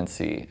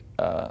residency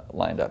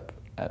lined up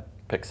at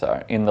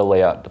Pixar in the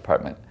layout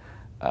department,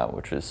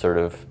 which was sort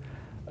of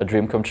a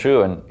dream come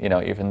true. And you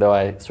know, even though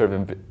I sort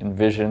of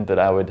envisioned that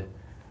I would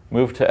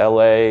move to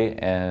LA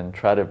and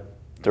try to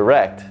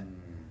direct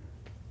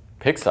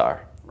Pixar,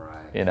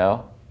 Right. you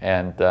know,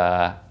 and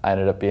I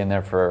ended up being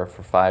there for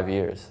 5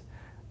 years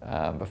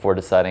before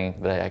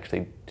deciding that I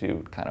actually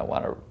do kind of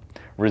want to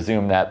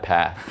resume that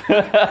path.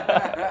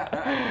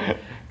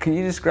 Can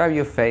you describe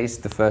your face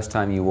the first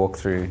time you walked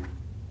through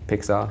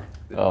Pixar?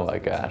 Oh my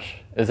gosh,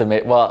 it's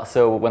amazing. Well,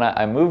 so when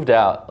I moved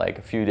out, like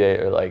a few days,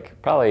 or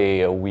like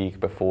probably a week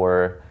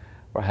before,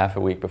 or half a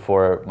week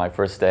before my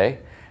first day,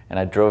 and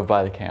I drove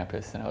by the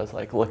campus, and I was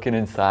like looking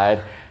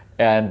inside,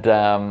 and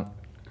then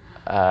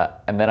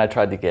I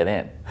tried to get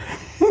in.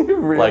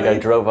 Really? Like I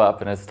drove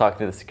up and I was talking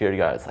to the security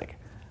guard. I was like,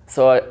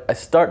 so I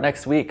start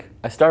next week.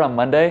 I start on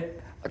Monday.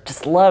 I'd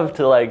just love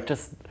to like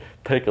just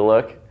take a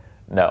look.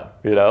 No,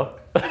 you know.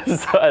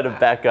 So I had to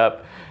back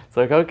up. It's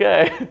like,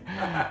 okay.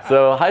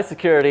 So high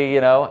security,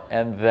 you know,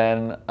 and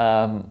then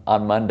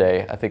on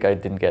Monday, I think I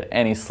didn't get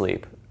any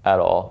sleep at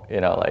all,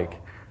 you know, like,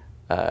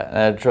 and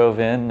I drove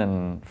in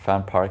and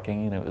found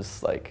parking, and it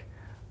was like,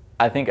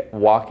 I think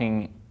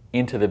walking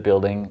into the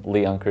building,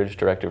 Lee Unkrich,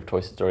 director of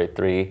Toy Story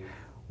 3,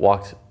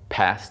 walked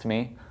past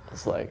me. I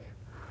was like,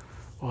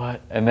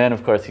 what? And then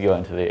of course you go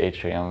into the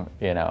atrium,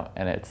 you know,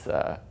 and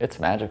it's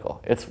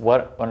magical. It's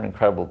what an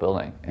incredible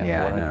building, and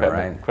Yeah, what I an know,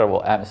 incredible, right?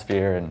 incredible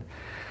atmosphere, and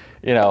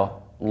you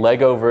know,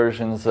 Lego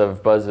versions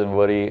of Buzz and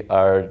Woody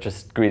are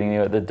just greeting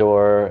you at the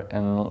door,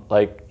 and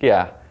like,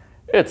 yeah,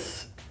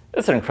 it's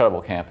an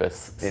incredible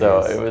campus.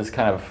 So it was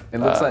kind of it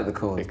looks like the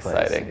coolest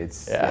exciting.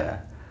 Place. It's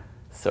yeah,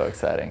 so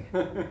exciting.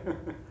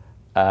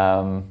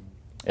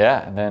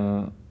 Yeah, and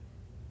then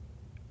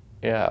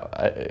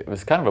it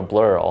was kind of a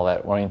blur, all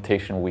that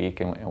orientation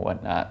week and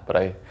whatnot. But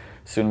I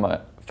soon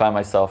found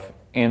myself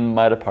in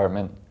my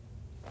department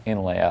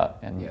in layout,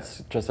 and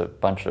it's just a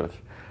bunch of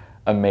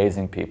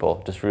amazing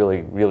people, just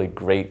really, really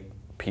great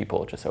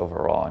people, just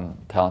overall, and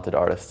talented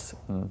artists,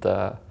 and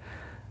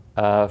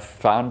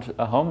found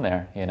a home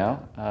there, you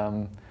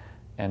know,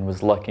 and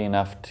was lucky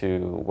enough to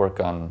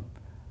work on,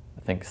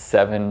 I think,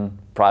 7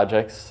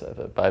 projects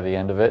by the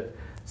end of it.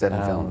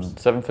 7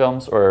 films. 7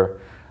 films,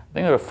 or I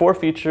think there were 4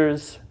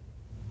 features.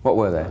 What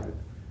were they?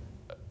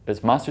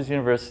 It's Monsters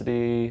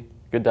University,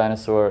 Good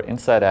Dinosaur,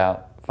 Inside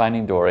Out,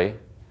 Finding Dory.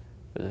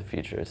 Those are the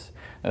features.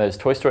 And there's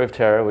Toy Story of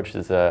Terror, which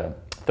is a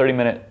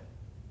 30-minute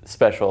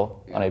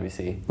special on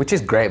ABC. Which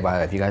is great, by the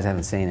way, if you guys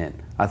haven't seen it.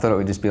 I thought it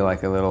would just be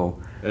like a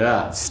little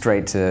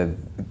straight to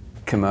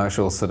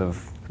commercial sort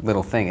of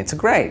little thing. It's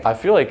great. I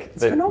feel like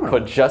they phenomenal.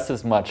 put just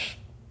as much,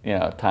 you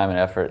know, time and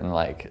effort and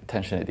like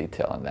attention to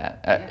detail in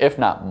that, if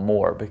not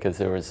more, because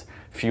there was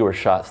fewer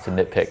shots to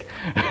nitpick.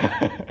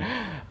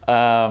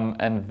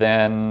 And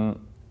then,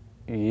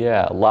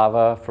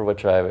 Lava, for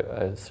which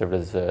I served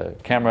as a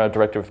camera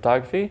director of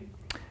photography,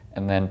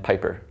 and then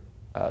Piper,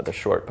 the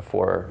short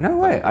before. No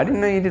way, I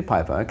didn't know you did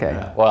Piper,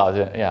 okay.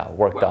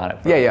 Worked on it.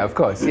 Yeah, of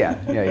course, yeah.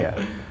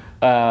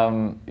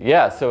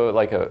 So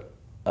like a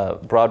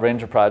broad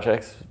range of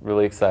projects,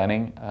 really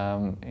exciting,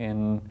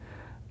 in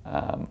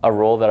a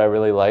role that I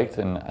really liked,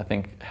 and I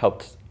think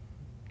helped,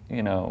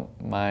 you know,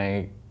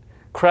 my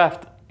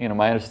craft, you know,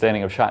 my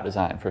understanding of shot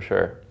design for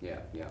sure. Yeah.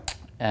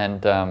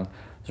 And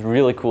it's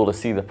really cool to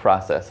see the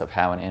process of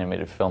how an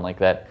animated film like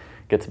that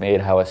gets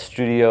made, how a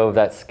studio of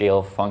that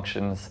scale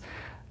functions,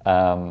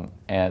 and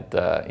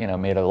you know,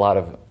 made a lot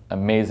of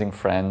amazing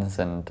friends,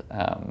 and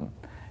I'm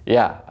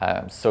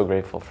so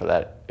grateful for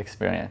that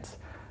experience.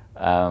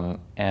 It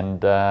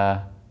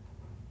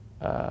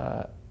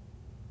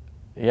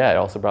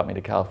also brought me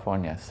to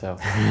California. So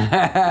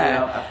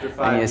after 5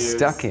 and you're years,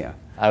 stuck here.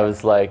 I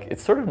was like,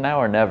 it's sort of now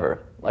or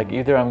never. Like,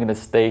 either I'm going to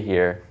stay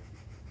here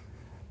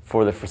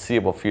for the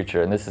foreseeable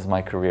future, and this is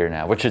my career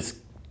now, which is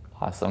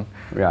awesome.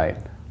 Right.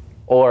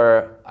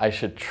 Or I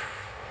should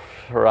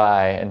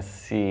try and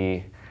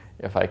see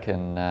if I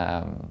can,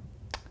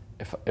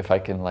 if I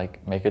can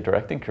like make a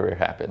directing career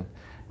happen.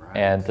 Right.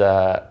 And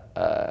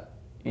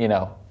you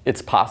know,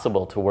 it's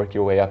possible to work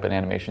your way up an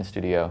animation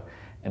studio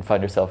and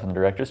find yourself in the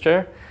director's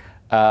chair,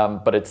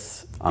 but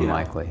it's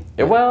unlikely.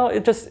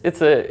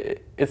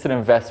 It's an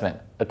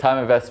investment, a time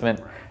investment.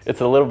 Right. It's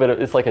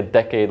it's like a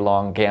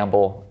decade-long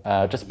gamble,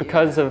 just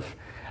because of,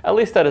 at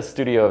least at a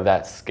studio of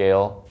that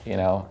scale, you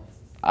know.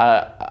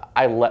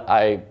 I'm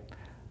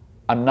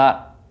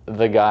not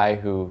the guy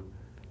who,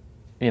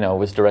 you know,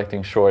 was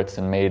directing shorts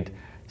and made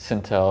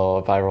Sintel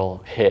a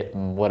viral hit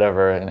and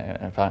whatever,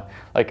 and found,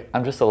 like,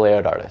 I'm just a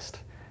layout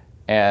artist.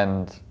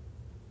 And,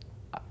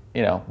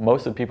 you know,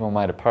 most of the people in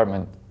my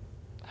department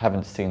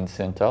haven't seen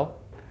Sintel.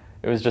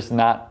 It was just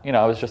not, you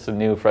know, I was just a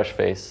new, fresh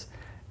face,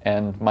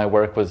 and my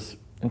work was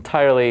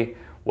entirely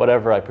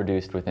whatever I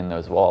produced within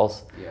those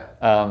walls.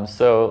 Yeah.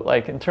 So,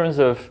 like, in terms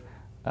of,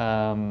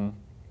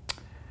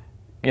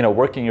 you know,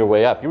 working your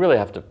way up, you really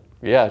have to,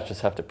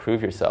 just have to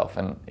prove yourself.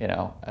 And, you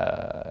know,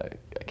 I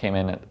came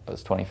in I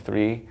was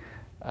 23.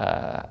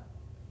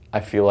 I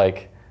feel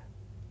like,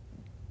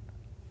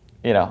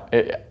 you know,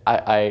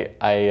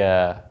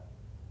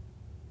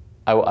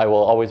 I will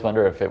always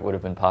wonder if it would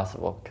have been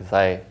possible, because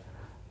I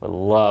would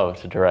love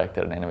to direct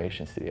at an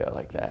animation studio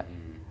like that.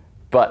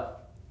 But,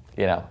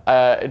 you know,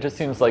 it just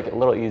seems like a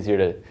little easier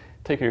to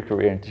take your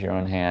career into your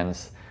own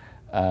hands,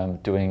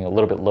 doing a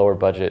little bit lower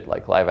budget,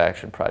 like live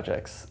action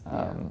projects.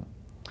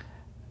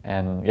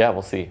 And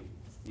we'll see.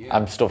 Yeah.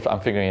 I'm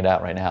figuring it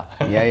out right now.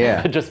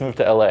 I just moved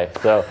to LA,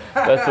 so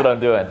that's what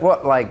I'm doing.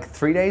 What, like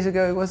 3 days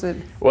ago, was it?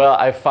 Well,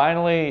 I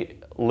finally,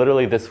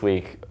 literally this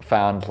week,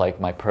 found like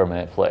my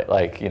permanent place,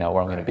 like, you know,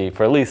 where I'm going to be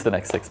for at least the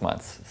next 6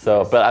 months.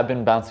 So, but I've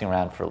been bouncing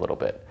around for a little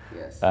bit.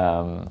 Yes.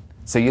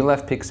 So you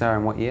left Pixar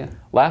in what year?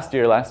 Last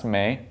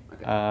May.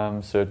 Okay.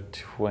 So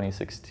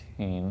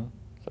 2016.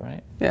 Is that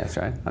right? Yeah, that's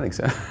right. I think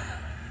so.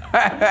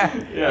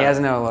 He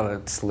hasn't had a lot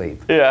of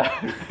sleep. Yeah.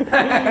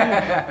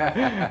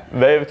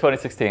 May of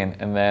 2016,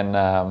 and then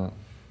I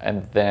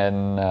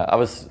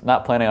was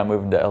not planning on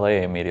moving to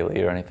LA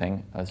immediately or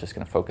anything. I was just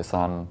going to focus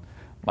on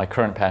my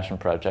current passion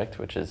project,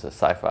 which is a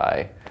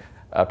sci-fi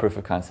proof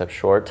of concept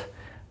short.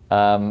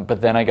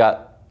 But then I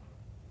got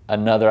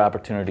another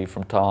opportunity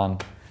from Ton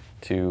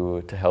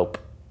to help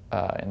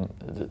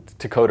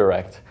to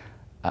co-direct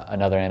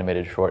another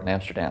animated short in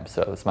Amsterdam.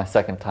 So it's my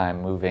second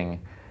time moving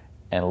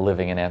and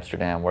living in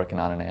Amsterdam, working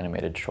on an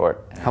animated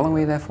short. How long were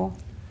you there for?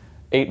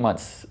 8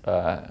 months.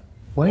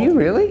 Were you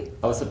really?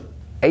 I was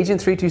Agent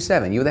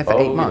 327, you were there for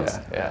 8 months?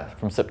 Yeah.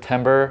 From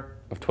September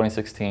of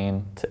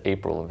 2016 to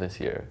April of this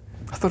year.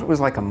 I thought it was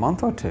like a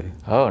month or two.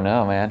 Oh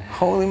no, man.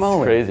 Holy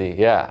moly. It's crazy.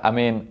 Yeah. I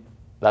mean,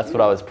 that's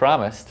what I was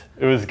promised.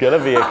 It was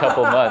gonna be a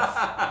couple months.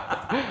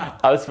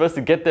 I was supposed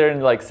to get there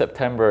in like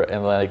September,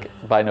 and like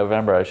by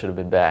November I should have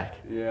been back.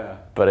 Yeah.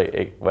 But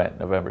it went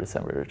November,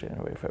 December,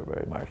 January,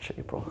 February, March,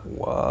 April.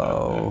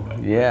 Whoa.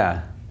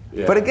 Yeah.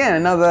 But again,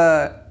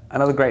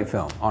 another great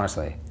film,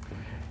 honestly.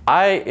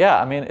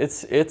 I mean,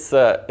 it's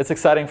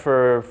exciting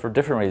for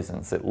different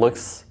reasons. It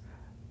looks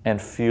and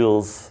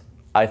feels,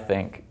 I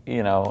think,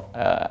 you know,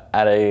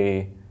 at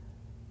a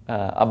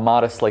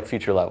modest like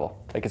feature level.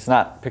 Like it's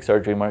not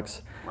Pixar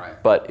DreamWorks,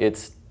 right, but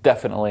it's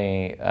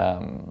definitely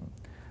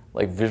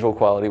like visual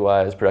quality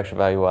wise, production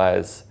value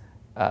wise,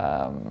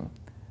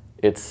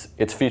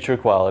 it's feature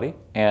quality,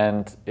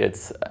 and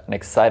it's an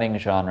exciting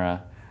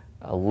genre,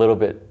 a little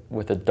bit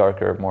with a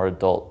darker, more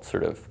adult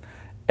sort of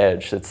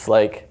edge. It's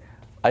like,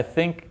 I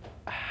think,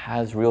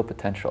 has real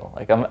potential.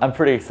 Like I'm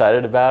pretty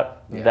excited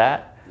about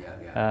that.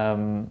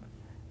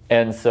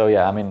 And so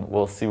yeah, I mean,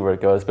 we'll see where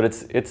it goes. But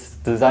it's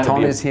designed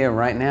Tom to be. is here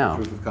right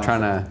now,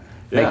 trying to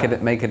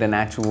make it an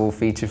actual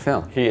feature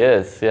film. He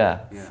is,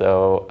 yeah.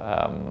 So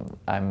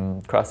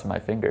I'm crossing my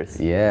fingers.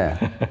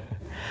 Yeah.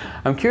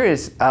 I'm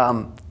curious.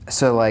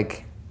 So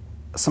like,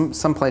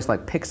 some place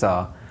like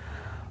Pixar,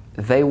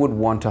 they would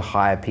want to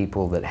hire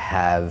people that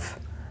have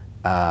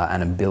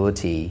an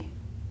ability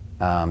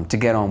to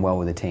get on well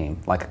with the team.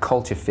 Like a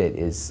culture fit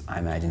is, I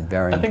imagine,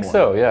 very important. I think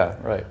so, yeah,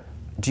 right.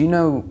 Do you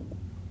know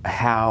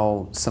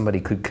how somebody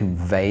could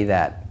convey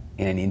that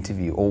in an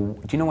interview, or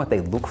do you know what they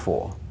look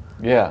for?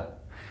 Yeah,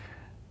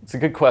 it's a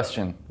good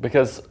question,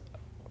 because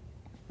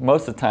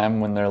most of the time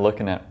when they're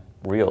looking at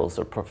reels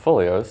or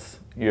portfolios,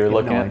 you're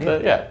looking at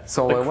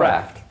the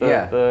craft,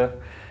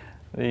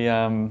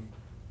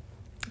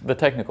 the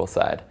technical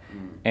side,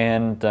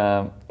 and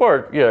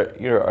or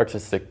your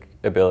artistic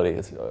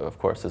ability, of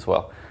course, as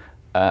well.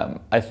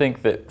 I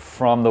think that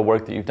from the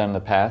work that you've done in the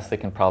past, they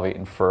can probably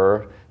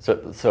infer.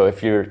 So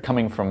if you're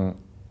coming from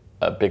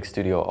a big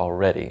studio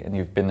already and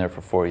you've been there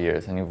for 4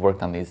 years and you've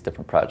worked on these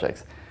different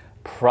projects,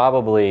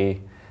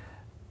 probably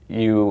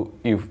you're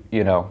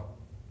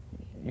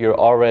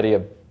already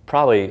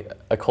probably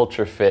a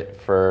culture fit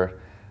for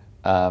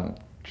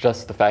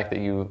just the fact that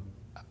you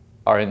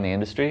are in the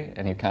industry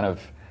and you kind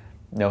of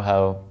know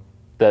how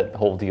that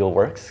whole deal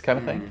works, kind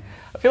of thing.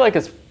 I feel like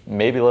it's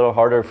maybe a little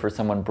harder for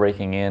someone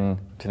breaking in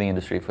to the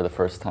industry for the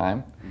first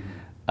time.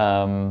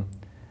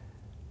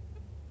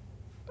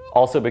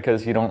 Also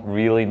because you don't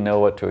really know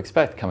what to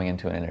expect coming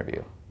into an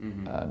interview,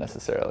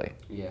 necessarily.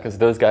 Because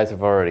those guys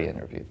have already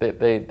interviewed.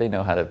 They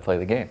know how to play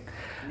the game.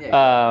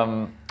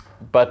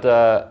 But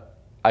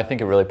I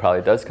think it really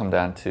probably does come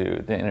down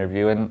to the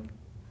interview. And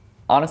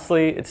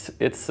honestly, it's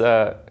just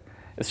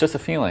a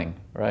feeling,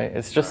 right?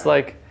 It's just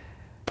like,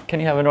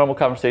 can you have a normal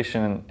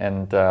conversation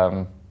and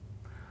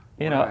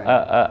you know,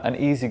 an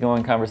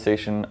easygoing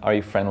conversation? Are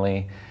you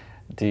friendly?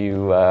 Do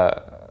you,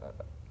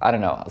 I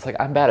don't know. It's like,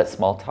 I'm bad at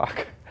small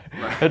talk.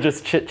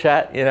 Just chit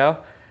chat, you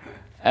know?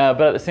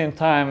 But at the same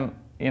time,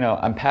 you know,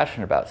 I'm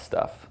passionate about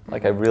stuff.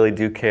 Like I really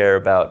do care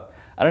about,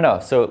 I don't know.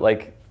 So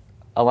like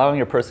allowing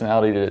your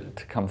personality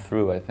to come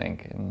through, I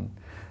think, and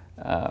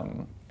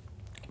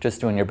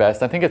just doing your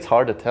best. I think it's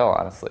hard to tell,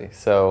 honestly.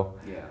 So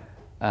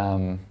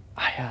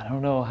I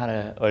don't know how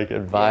to like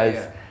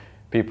advise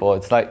people.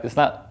 It's not,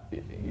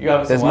 you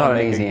obviously there's want not to an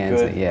make easy a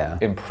answer,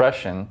 good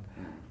impression,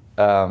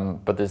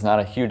 but there's not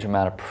a huge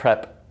amount of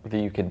prep that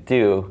you can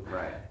do,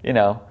 you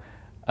know.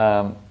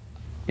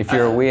 If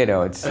you're a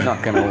weirdo, it's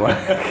not going to work.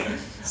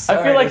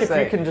 I feel like if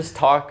you can just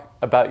talk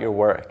about your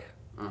work,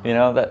 you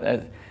know,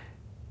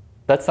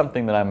 that's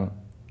something that I'm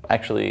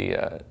actually,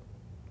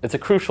 it's a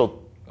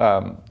crucial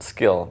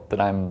skill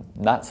that I'm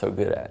not so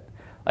good at.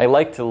 I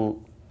like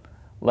to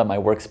let my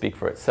work speak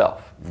for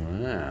itself,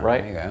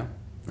 right? There you go.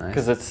 Nice.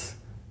 Because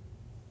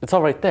it's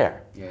all right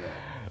there.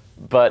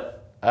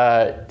 But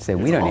say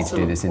we don't need to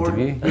do this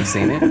interview. You've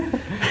seen it.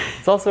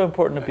 It's also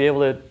important to be able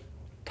to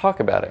talk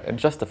about it and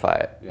justify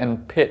it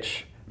and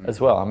pitch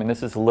as well. I mean,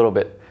 this is a little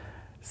bit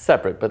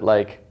separate, but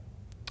like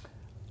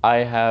I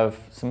have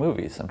some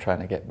movies I'm trying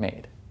to get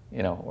made,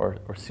 you know,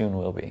 or soon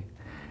will be.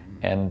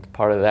 And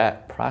part of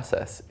that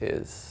process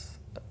is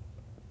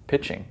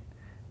pitching,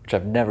 which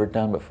I've never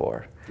done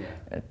before.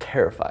 It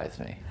terrifies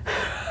me.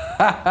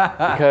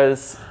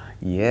 Because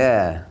you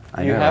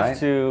have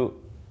to,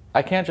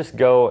 I can't just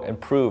go and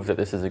prove that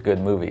this is a good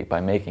movie by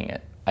making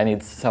it. I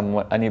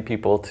need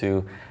people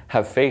to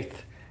have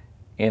faith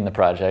in the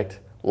project,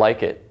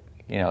 like it,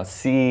 you know,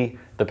 see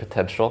the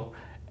potential,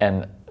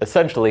 and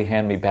essentially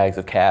hand me bags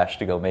of cash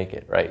to go make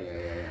it, right?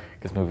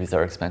 Because movies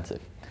are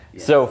expensive.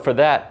 So for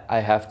that, I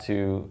have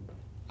to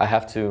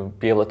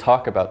be able to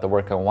talk about the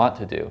work I want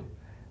to do,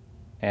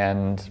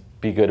 and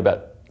be good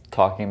about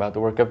talking about the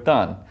work I've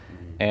done.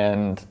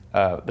 And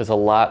there's a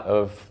lot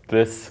of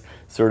this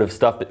sort of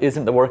stuff that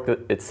isn't the work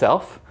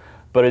itself,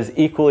 but is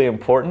equally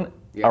important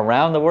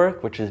around the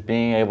work, which is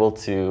being able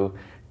to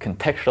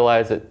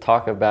contextualize it,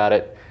 talk about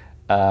it,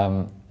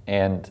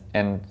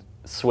 and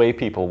sway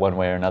people one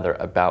way or another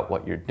about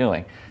what you're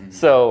doing.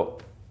 So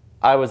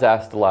I was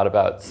asked a lot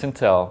about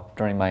Sintel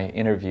during my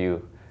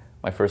interview,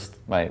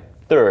 my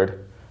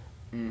third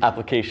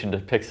application to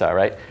Pixar,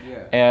 right?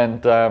 Yeah.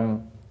 And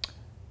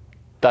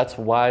that's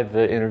why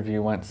the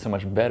interview went so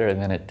much better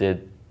than it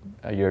did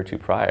a year or two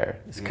prior.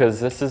 It's because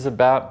this is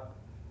about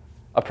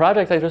a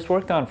project I just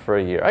worked on for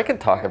a year. I can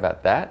talk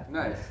about that.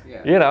 Nice,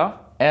 yeah. You know,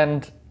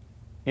 and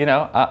you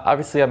know,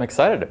 obviously I'm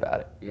excited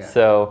about it. Yeah.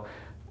 So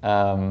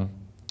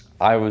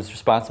I was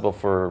responsible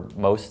for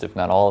most, if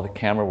not all, of the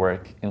camera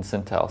work in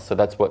Sintel. So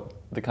that's what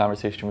the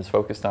conversation was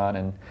focused on.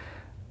 And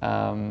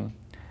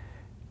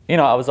you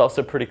know, I was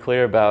also pretty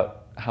clear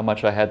about how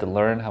much I had to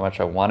learn, how much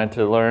I wanted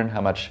to learn,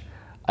 how much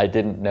I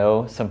didn't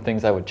know, some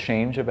things I would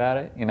change about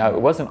it. You know,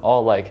 it wasn't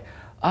all like,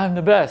 I'm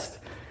the best.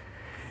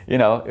 You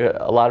know,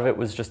 a lot of it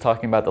was just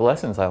talking about the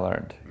lessons I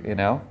learned, you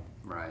know?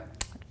 Right.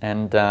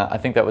 And I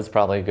think that was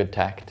probably a good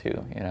tack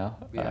too, you know?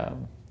 Yeah.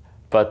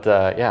 But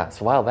yeah,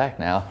 it's a while back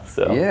now,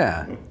 so.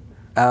 Yeah.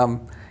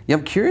 Yeah,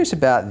 I'm curious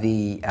about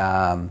the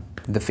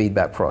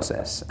feedback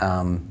process.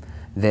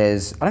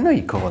 There's, I don't know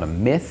you call it a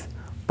myth,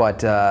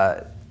 but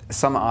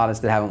some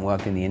artists that haven't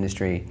worked in the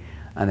industry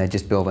and they're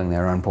just building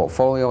their own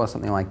portfolio or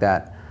something like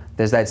that,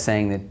 there's that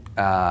saying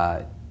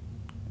that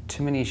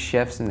too many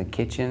chefs in the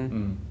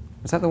kitchen.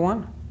 Was that the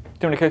one?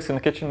 Too many cooks in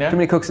the kitchen, yeah? Too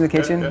many cooks in the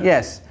kitchen? Okay.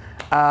 Yes.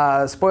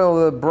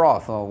 Spoil the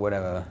broth or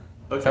whatever.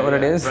 Okay, is that what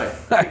it is?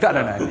 Right. I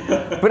don't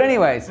know. But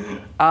anyways,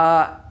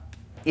 how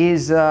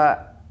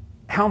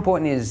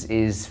important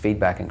is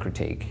feedback and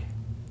critique?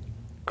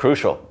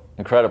 Crucial,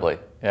 incredibly,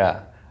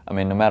 yeah. I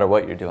mean, no matter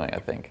what you're doing, I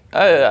think.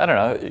 I don't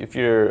know, if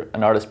you're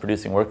an artist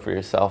producing work for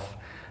yourself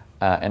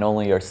and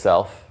only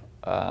yourself,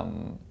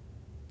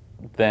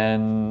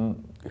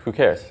 then who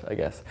cares, I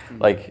guess.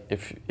 Like,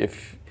 if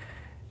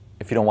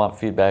you don't want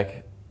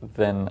feedback,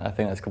 then I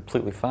think that's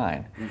completely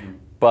fine.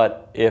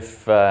 But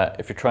if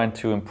you're trying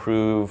to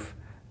improve,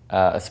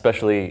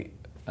 especially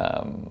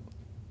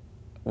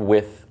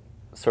with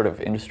sort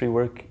of industry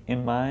work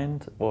in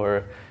mind,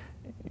 or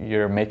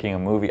you're making a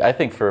movie, I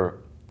think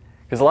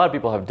because a lot of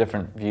people have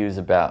different views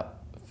about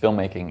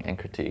filmmaking and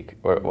critique,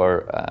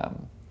 or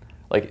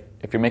like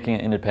if you're making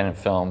an independent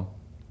film,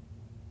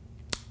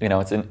 you know,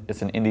 it's an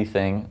indie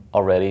thing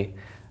already.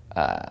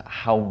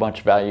 How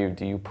much value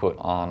do you put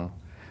on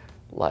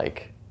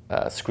like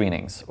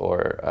screenings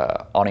or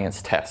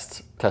audience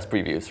test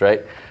previews,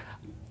 right?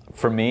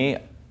 For me,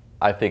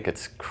 I think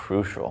it's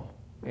crucial.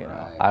 You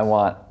know,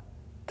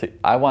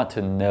 I want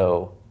to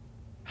know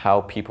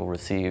how people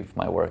receive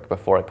my work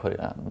before I put it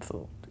out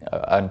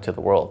into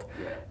the world.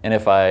 Yeah. And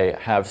if I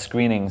have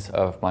screenings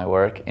of my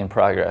work in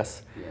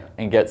progress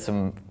and get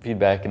some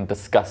feedback and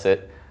discuss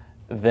it,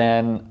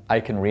 then I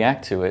can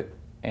react to it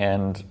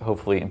and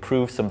hopefully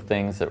improve some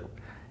things that,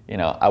 you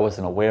know, I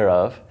wasn't aware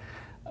of.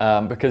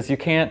 Because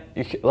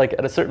like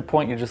at a certain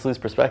point, you just lose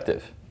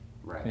perspective.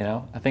 Right. You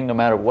know, I think no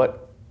matter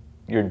what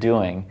you're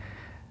doing,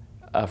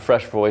 a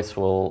fresh voice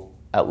will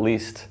at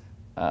least,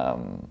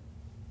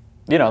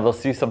 you know, they'll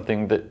see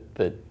something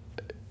that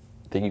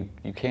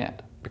you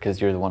can't,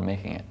 because you're the one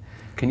making it.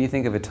 Can you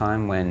think of a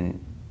time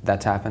when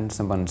that's happened?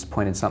 Someone's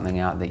pointed something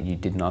out that you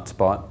did not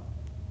spot,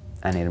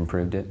 and it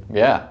improved it?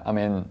 Yeah, I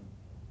mean,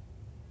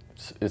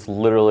 it's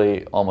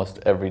literally almost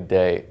every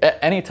day.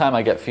 Anytime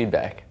I get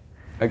feedback.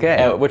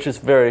 Okay. Which is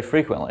very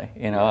frequently.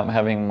 You know, I'm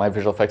having my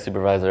visual effects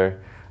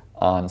supervisor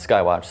on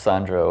Skywatch,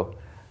 Sandro,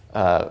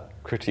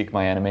 critique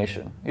my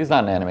animation. He's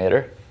not an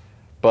animator,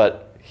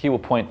 but he will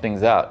point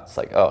things out. It's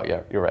like, oh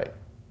yeah, you're right.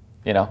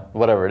 You know,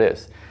 whatever it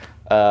is.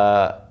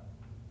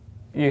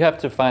 You have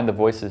to find the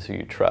voices who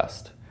you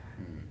trust.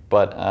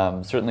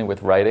 But certainly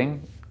with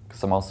writing,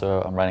 because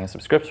I'm writing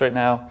some scripts right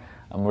now,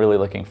 I'm really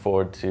looking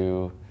forward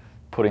to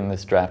putting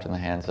this draft in the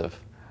hands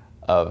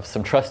of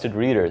some trusted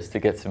readers to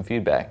get some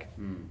feedback.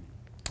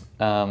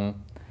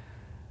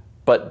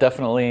 But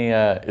definitely,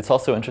 it's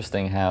also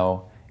interesting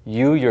how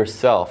you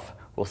yourself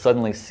will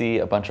suddenly see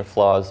a bunch of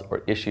flaws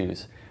or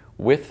issues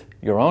with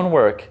your own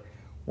work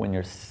when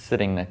you're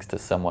sitting next to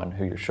someone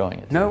who you're showing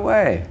it to. No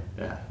way.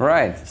 Yeah.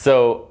 Right.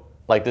 So,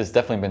 like, there's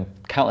definitely been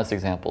countless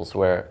examples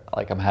where,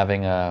 like, I'm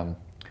having an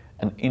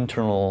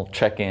internal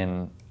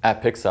check-in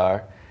at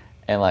Pixar,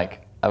 and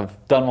like,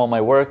 I've done all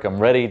my work, I'm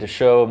ready to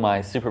show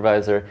my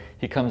supervisor.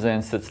 He comes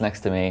in, sits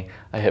next to me,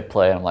 I hit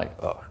play, and I'm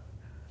like, oh.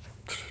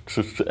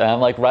 And I'm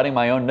like writing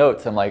my own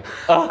notes. I'm like,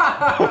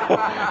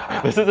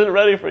 oh, this isn't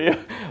ready for you.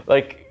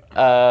 Like,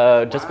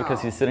 just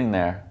because he's sitting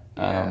there.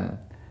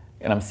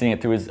 And I'm seeing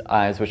it through his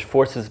eyes, which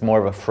forces more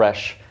of a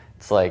fresh,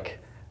 it's like,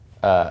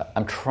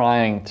 I'm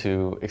trying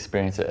to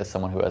experience it as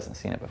someone who hasn't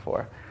seen it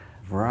before.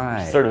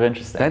 Right. It's sort of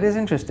interesting. That is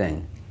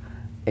interesting.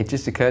 It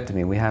just occurred to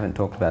me, we haven't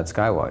talked about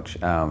Skywatch,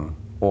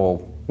 or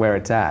where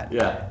it's at.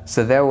 Yeah.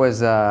 So there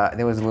was a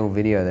little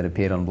video that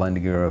appeared on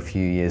Blender Guru a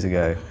few years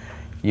ago.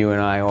 You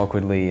and I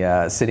awkwardly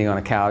sitting on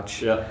a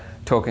couch,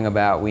 talking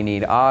about we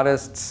need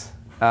artists.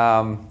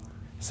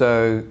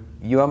 So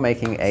you are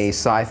making a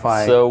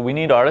sci-fi. So we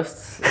need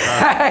artists.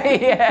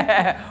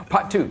 Yeah,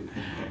 part 2.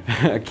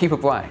 Keep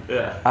applying.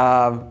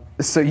 Yeah.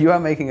 So you are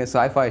making a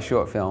sci-fi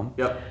short film.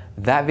 Yep.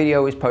 That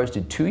video was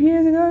posted 2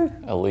 years ago?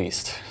 At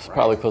least. It's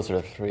probably closer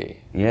to 3.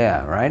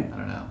 Yeah, right? I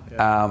don't know.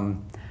 Yeah.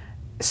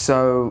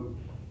 So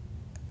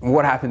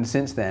what happened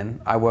since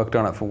then? I worked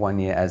on it for 1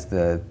 year as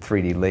the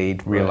 3D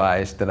lead,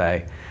 realized that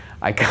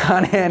I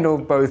can't handle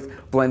both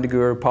Blender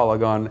Guru,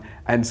 Polygon,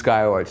 and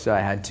Skywatch, so I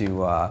had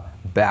to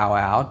bow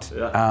out.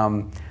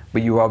 Yeah.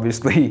 But you were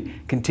obviously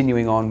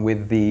continuing on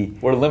with the...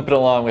 We're limping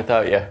along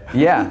without you.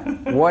 Yeah.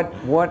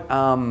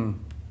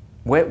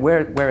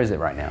 Where is it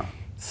right now?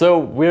 So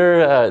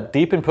we're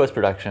deep in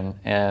post-production,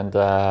 and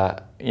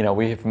you know,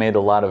 we have made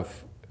a lot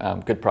of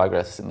good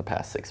progress in the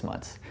past 6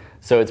 months.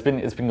 So it's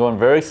been going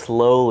very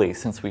slowly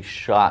since we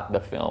shot the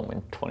film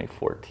in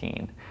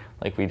 2014.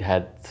 Like we'd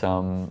had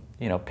some,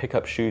 you know,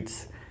 pickup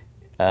shoots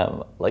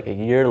like a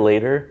year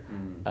later,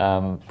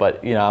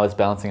 but you know, I was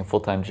balancing a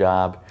full-time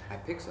job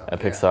at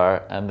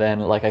Pixar, and then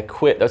like I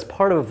quit. That's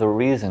part of the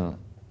reason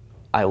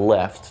I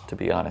left, to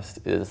be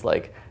honest, is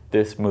like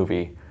this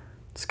movie,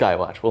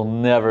 Skywatch, will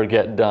never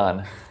get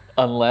done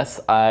unless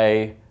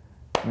I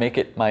make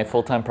it my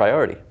full-time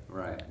priority.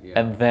 Right. Yeah.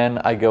 And then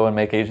I go and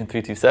make Agent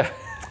 327.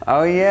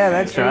 Oh yeah,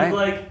 that's right.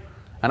 Like,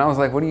 and I was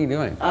like, what are you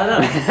doing? I know.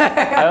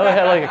 I only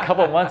had like a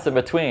couple months in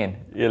between,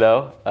 you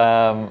know,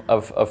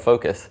 of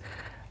focus.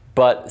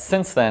 But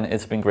since then,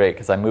 it's been great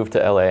because I moved to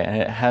LA and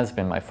it has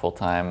been my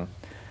full-time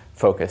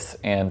focus.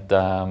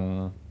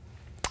 And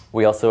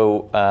we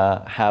also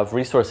have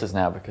resources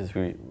now because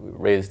we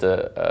raised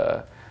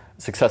a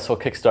successful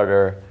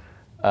Kickstarter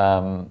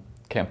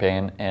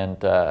campaign, and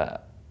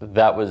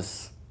that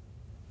was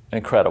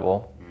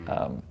incredible.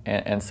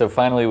 And so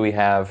finally we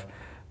have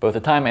both the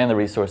time and the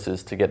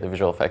resources to get the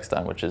visual effects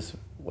done, which is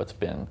what's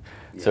been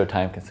so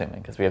time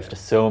consuming because we have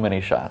just so many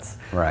shots.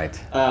 Right.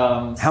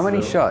 How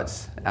many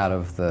shots out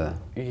of the...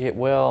 Yeah,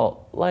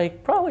 well,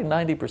 like probably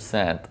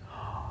 90%.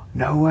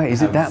 No way,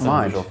 is it that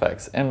much? Visual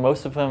effects, and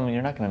most of them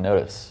you're not going to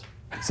notice.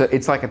 So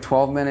it's like a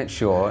 12-minute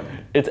short.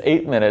 It's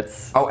 8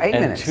 minutes. Oh, 8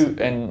 minutes.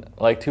 And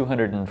like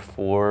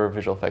 204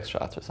 visual effects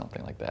shots or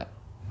something like that.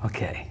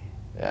 Okay.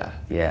 Yeah.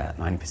 Yeah,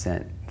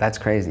 90%. That's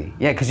crazy.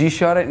 Yeah, because you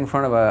shot it in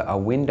front of a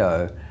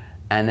window,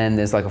 and then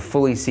there's like a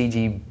fully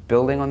CG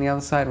building on the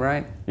other side,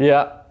 right?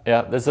 Yeah,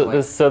 yeah. There's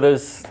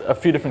a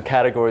few different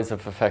categories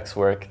of effects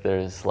work.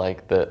 There's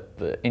like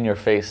the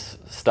in-your-face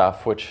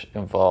stuff, which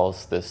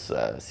involves this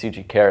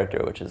CG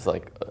character, which is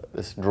like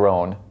this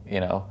drone, you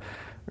know,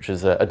 which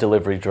is a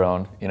delivery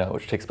drone, you know,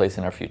 which takes place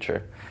in our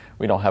future.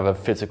 We don't have a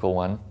physical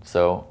one,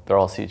 so they're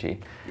all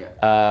CG.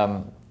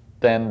 Yeah.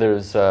 Then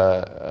there's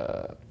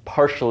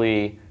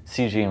partially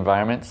CG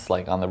environments,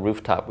 like on the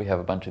rooftop we have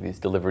a bunch of these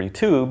delivery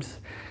tubes.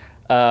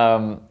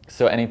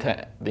 So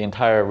anytime the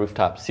entire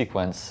rooftop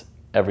sequence,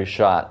 every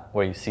shot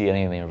where you see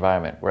any of the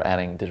environment, we're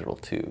adding digital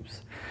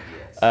tubes,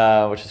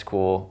 which is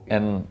cool.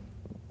 And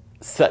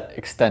set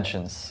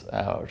extensions,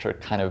 which are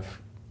kind of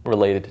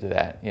related to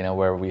that, you know,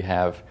 where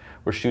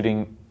we're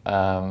shooting,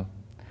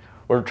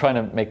 we're trying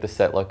to make the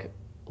set look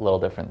a little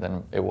different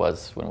than it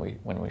was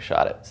when we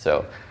shot it.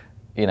 So,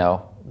 you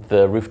know,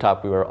 the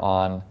rooftop we were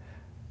on,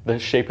 the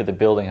shape of the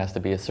building has to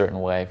be a certain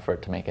way for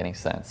it to make any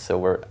sense. So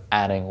we're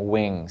adding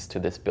wings to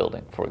this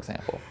building, for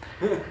example.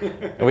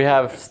 We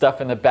have stuff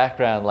in the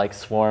background like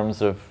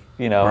swarms of,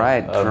 you know,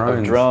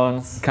 of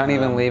drones. Can't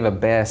even leave a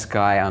bare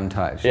sky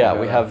untouched. Yeah,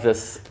 we have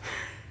this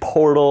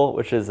portal,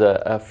 which is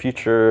a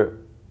future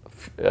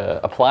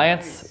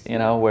appliance, you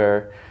know,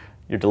 where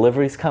your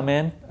deliveries come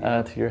in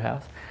to your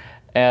house,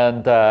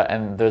 and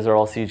those are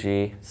all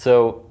CG.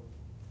 So,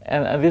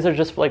 and these are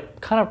just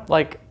like kind of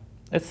like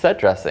it's set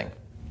dressing.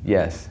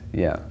 Yes.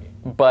 Yeah.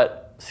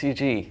 But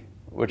CG,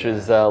 which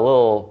is a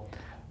little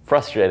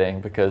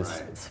frustrating because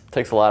it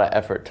takes a lot of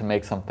effort to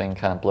make something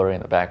kind of blurry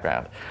in the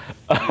background.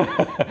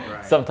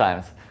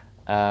 Sometimes.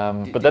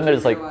 But then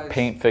there's like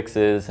paint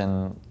fixes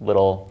and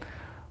little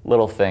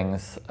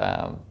things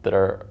that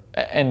are,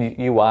 and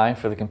UI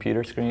for the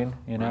computer screen,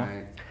 you know?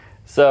 Right.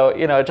 So,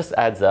 you know, it just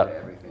adds up.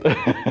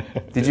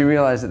 Did you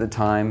realize at the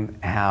time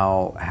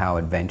how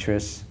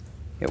adventurous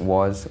it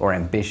was, or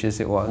ambitious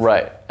it was?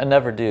 Right. I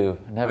never do.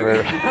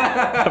 Never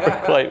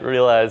quite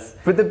realize.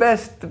 But the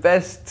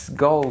best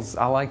goals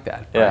are like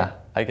that. Right? Yeah,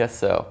 I guess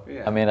so.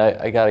 Yeah. I mean,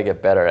 I got to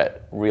get better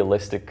at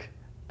realistic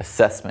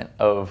assessment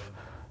of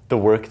the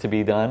work to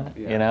be done,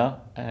 you know?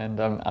 And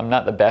I'm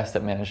not the best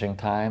at managing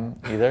time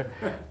either.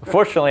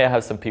 Fortunately, I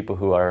have some people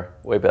who are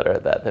way better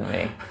at that than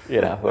me,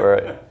 you know, who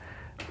are,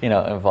 you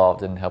know,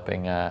 involved in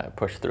helping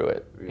push through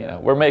it. You know,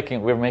 we're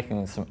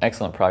making some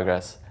excellent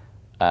progress.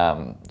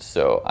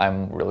 So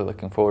I'm really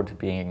looking forward to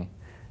being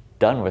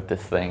done with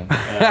this thing.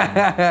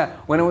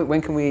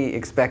 When can we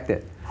expect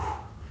it?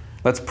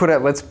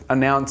 Let's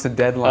announce a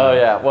deadline. Oh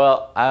yeah,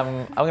 well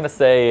I'm gonna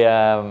say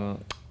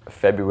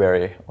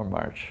February or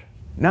March.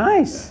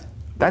 Nice.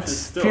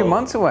 That's a few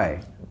months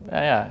away.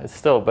 Yeah, it's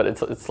still, but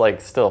it's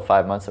like still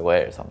 5 months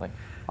away or something.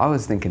 I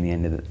was thinking the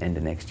end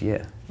of next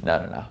year.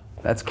 No.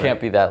 That's great. Can't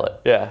be that late.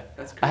 Yeah.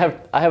 That's great.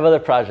 I have other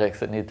projects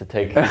that need to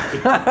take.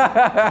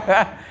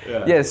 Yeah,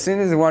 as soon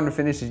as the one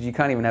finishes, you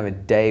can't even have a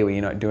day where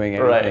you're not doing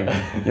anything.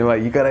 Right. You're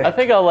like, you gotta. I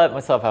think I'll let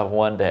myself have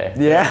one day.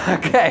 Yeah.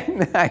 Okay.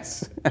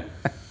 Nice.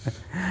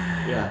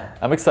 Yeah.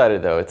 I'm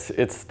excited though.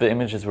 It's the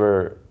images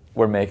we're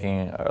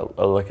making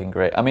are looking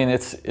great. I mean,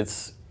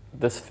 it's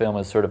this film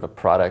is sort of a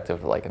product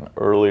of like an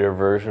earlier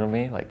version of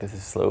me. Like this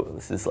is slow.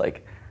 This is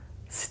like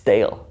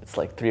stale. It's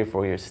like 3 or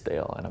 4 years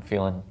stale, and I'm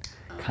feeling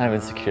kind of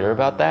insecure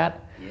about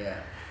that. Yeah.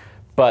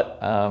 But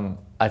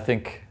I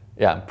think,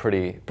 yeah, I'm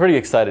pretty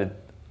excited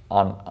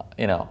on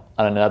on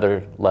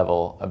another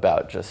level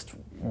about just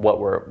what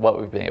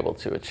we've been able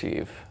to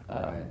achieve.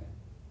 Right.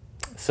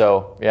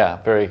 So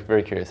yeah,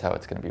 very curious how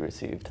it's going to be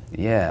received.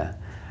 Yeah.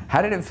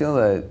 How did it feel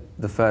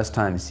the first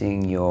time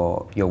seeing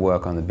your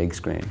work on the big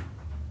screen?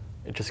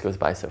 It just goes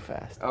by so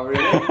fast. Oh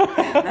really?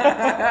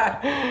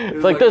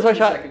 It's like there's my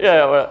shot.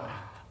 Yeah. Well,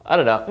 I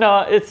don't know. No,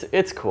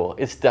 it's cool.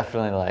 It's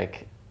definitely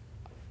like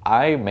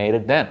I made a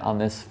dent on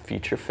this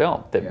feature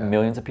film that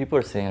millions of people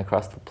are seeing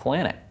across the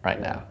planet right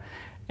now.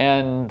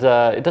 And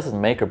it doesn't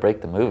make or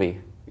break the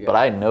movie, but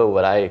I know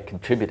what I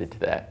contributed to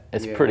that.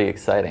 It's pretty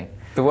exciting.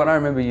 The one I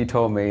remember you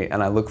told me,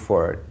 and I look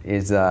for it,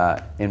 is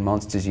in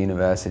Monsters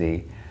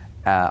University,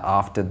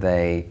 after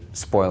they,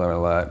 spoiler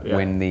alert,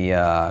 win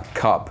the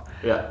cup,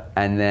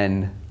 and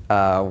then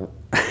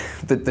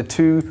the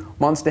two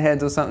monster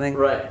heads or something,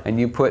 and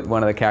you put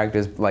one of the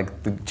characters,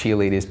 like the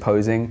cheerleaders,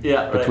 posing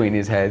between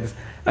his heads,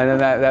 and then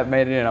that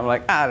made it in. I'm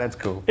like, that's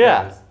cool.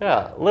 Yeah,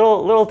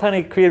 little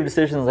tiny creative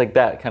decisions like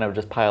that kind of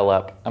just pile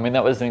up. I mean,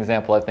 that was an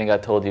example I think I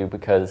told you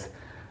because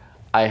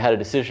I had a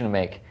decision to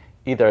make.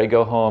 Either I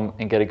go home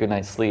and get a good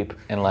night's sleep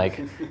and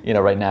like,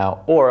 right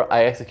now, or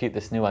I execute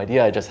this new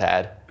idea I just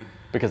had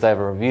because I have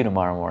a review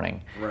tomorrow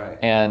morning. Right.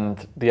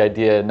 And the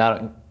idea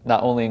not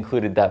only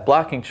included that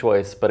blocking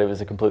choice, but it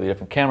was a completely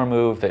different camera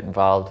move that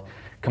involved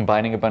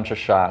combining a bunch of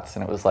shots,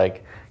 and it was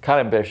like kind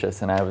of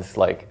ambitious, and I was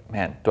like,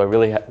 man, do I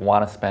really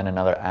want to spend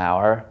another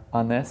hour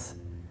on this?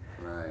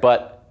 Right.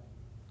 But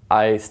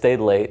I stayed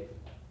late,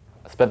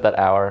 spent that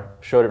hour,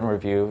 showed it in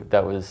review.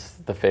 That was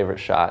the favorite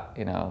shot,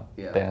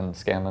 Dan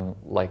Scanlon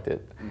liked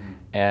it,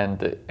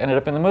 and it ended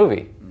up in the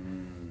movie.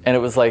 And it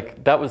was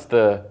like, that was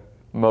the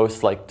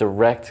most like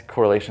direct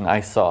correlation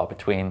I saw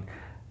between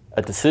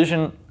a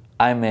decision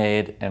I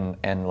made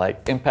and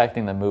like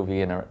impacting the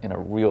movie in a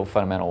real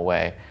fundamental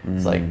way.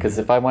 It's like, because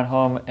if I went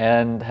home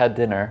and had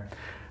dinner,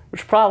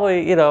 which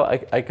probably,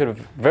 I could have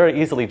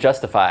very easily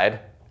justified,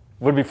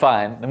 would be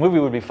fine. The movie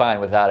would be fine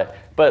without it.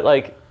 But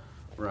like,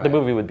 the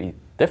movie would be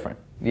different.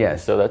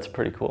 Yes. So that's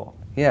pretty cool.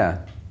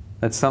 Yeah.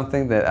 That's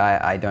something that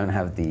I don't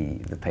have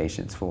the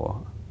patience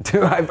for.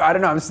 I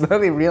don't know, I'm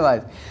slowly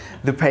realizing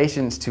the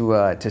patience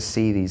to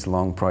see these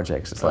long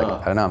projects. It's like,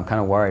 I don't know, I'm kind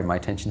of worried my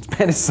attention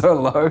span is so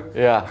low.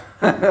 Yeah,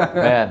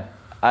 man,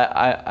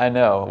 I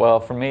know.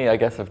 Well, for me, I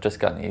guess I've just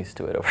gotten used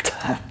to it over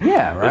time.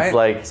 Yeah, right? It's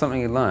like something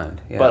you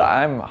learned. Yeah. But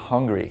I'm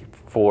hungry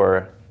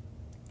for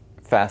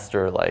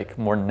faster, like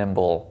more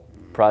nimble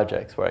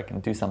projects where I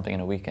can do something in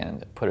a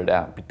weekend, put it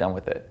out, be done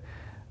with it.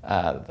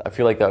 I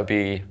feel like that would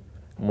be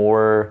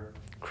more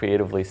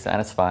creatively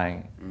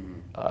satisfying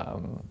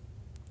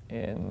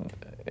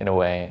in a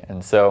way.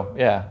 And so,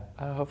 yeah,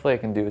 hopefully I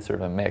can do sort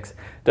of a mix.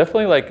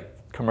 Definitely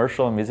like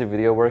commercial and music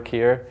video work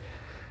here.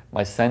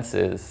 My sense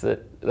is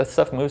that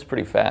stuff moves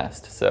pretty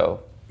fast.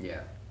 So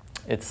yeah,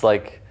 it's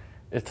like,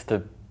 it's the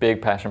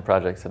big passion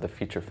projects of the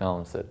feature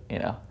films that,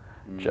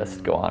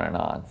 just go on and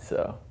on.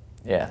 So,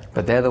 yeah.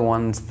 But they're the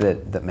ones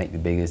that make the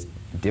biggest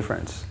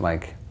difference.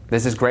 Like,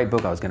 there's this great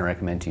book I was going to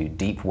recommend to you,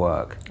 Deep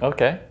Work.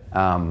 Okay.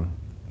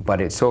 But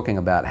it's talking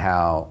about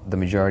how the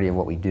majority of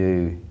what we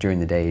do during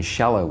the day is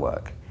shallow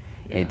work.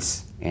 Yeah.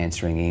 It's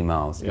answering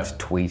emails, it's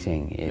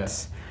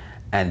tweeting,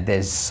 and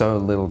there's so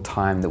little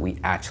time that we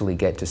actually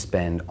get to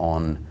spend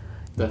on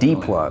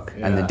deep work.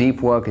 And the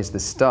deep work is the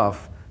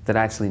stuff that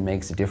actually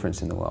makes a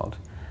difference in the world.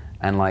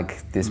 And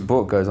like this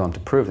book goes on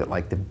to prove that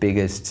like the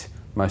biggest,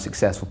 most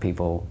successful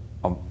people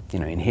of,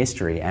 in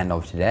history and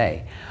of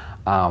today,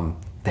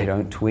 they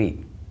don't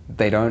tweet.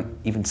 They don't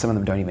even, some of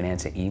them don't even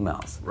answer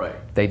emails. Right.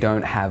 They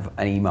don't have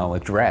an email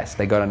address.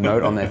 They got a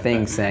note on their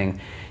thing saying,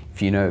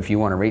 if you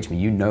want to reach me,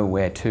 you know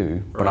where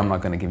to, but I'm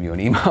not going to give you an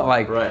email.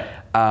 Like,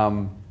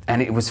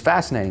 and it was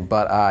fascinating.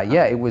 But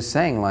yeah, it was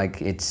saying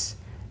like it's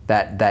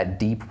that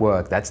deep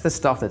work. That's the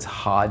stuff that's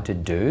hard to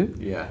do.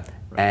 Yeah.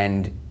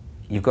 And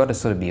you've got to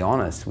sort of be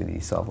honest with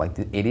yourself. Like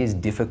it is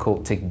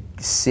difficult to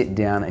sit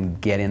down and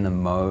get in the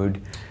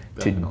mode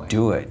to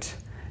do it.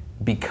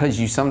 Because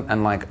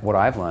and like what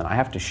I've learned, I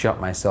have to shut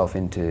myself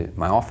into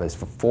my office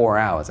for 4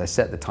 hours. I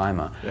set the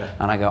timer,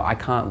 and I go, I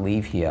can't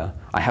leave here.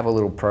 I have a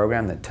little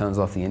program that turns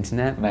off the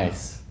internet,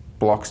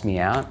 blocks me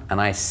out,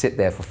 and I sit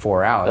there for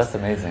 4 hours. That's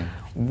amazing.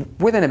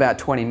 Within about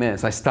 20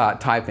 minutes, I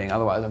start typing.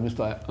 Otherwise, I'm just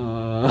like,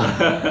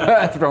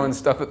 throwing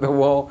stuff at the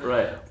wall.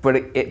 Right.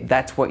 But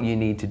that's what you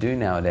need to do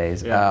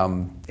nowadays. Yeah.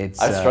 I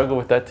struggle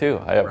with that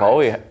too. I have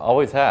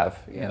always have.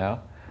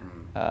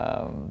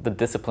 The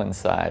discipline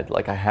side,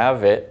 like I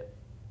have it.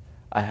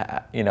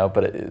 you know,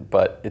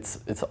 but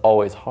it's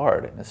always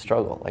hard and a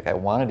struggle. Like I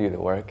want to do the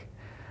work,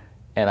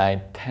 and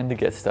I tend to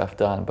get stuff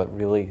done, but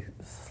really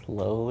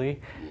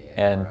slowly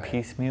and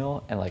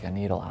piecemeal, and like I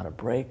need a lot of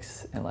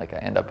breaks, and like I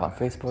end up on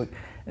Facebook,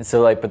 and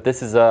so like, but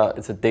this is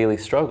it's a daily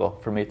struggle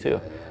for me too.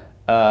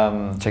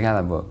 Check out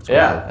that book. It's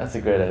that's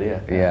a great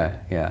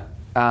idea.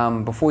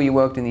 Before you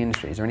worked in the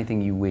industry, is there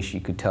anything you wish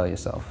you could tell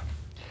yourself?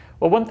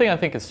 Well, one thing I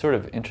think is sort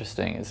of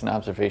interesting is an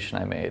observation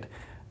I made.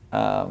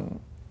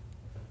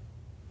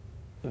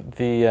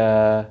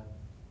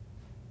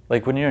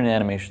 Like when you're in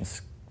animation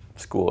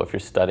school, if you're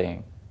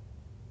studying,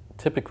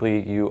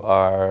 typically you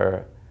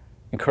are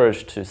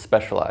encouraged to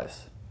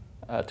specialize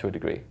to a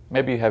degree.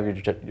 Maybe you have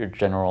your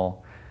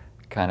general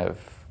kind of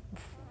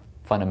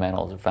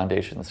fundamentals or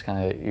foundations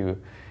kind of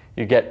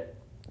you get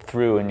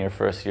through in your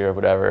first year or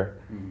whatever,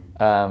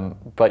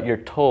 but you're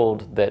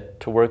told that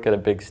to work at a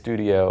big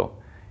studio,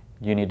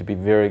 you need to be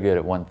very good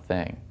at one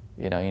thing.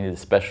 You know, you need to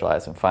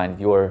specialize and find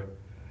your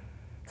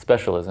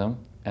specialism,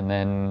 and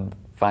then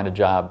find a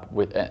job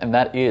with, and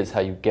that is how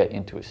you get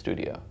into a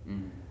studio.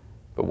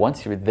 But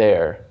once you're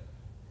there,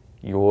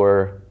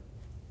 your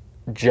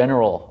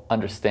general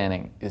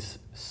understanding is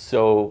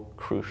so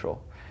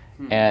crucial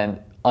and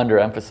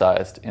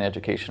underemphasized in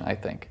education, I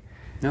think.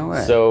 No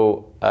way.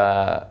 So,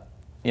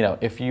 you know,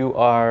 if you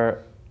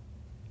are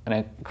an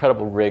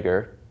incredible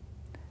rigger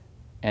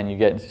and you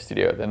get into the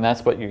studio, then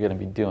that's what you're going to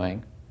be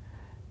doing,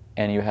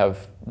 and you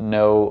have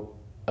no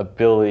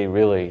ability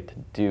really to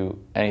do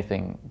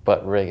anything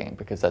but rigging,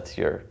 because that's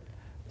your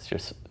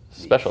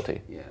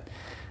specialty.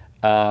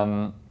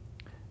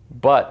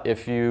 But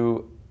if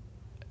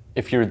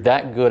you're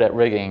that good at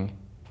rigging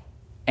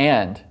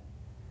and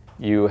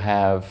you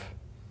have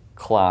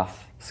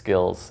cloth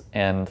skills,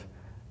 and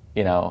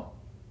you know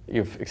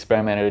you've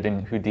experimented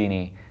in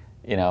Houdini,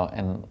 you know,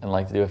 and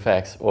like to do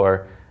effects,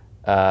 or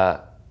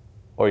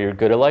you're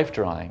good at life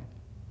drawing,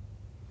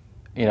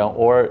 you know,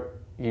 or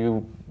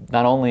you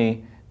not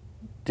only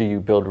do you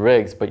build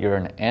rigs, but you're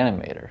an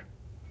animator.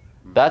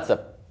 That's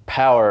a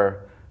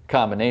power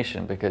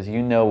combination, because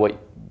you know what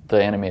the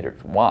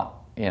animators want,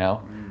 you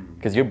know,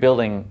 because you're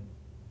building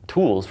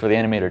tools for the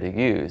animator to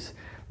use.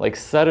 Like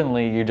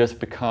suddenly you just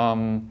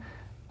become,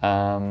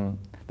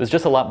 there's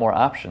just a lot more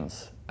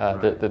options.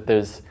 That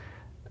there's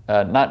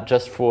not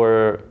just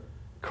for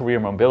career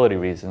mobility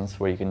reasons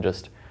where you can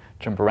just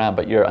jump around,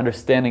 but your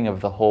understanding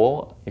of the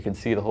whole, you can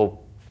see the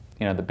whole,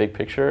 you know, the big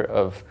picture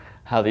of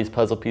how these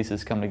puzzle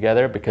pieces come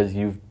together because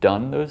you've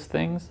done those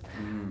things.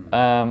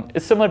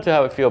 It's similar to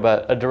how I feel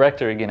about a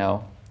director, you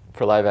know,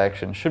 for live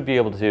action should be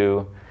able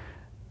to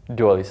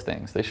do all these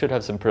things. They should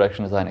have some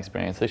production design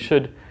experience. They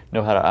should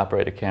know how to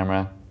operate a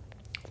camera.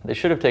 They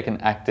should have taken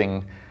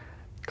acting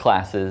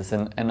classes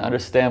and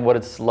understand what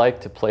it's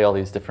like to play all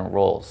these different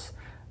roles.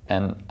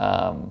 And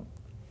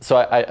so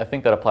I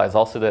think that applies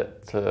also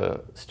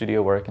to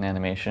studio work and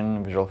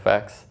animation, visual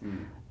effects.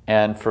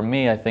 And for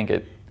me, I think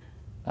it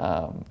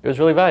was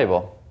really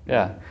valuable.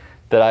 Yeah,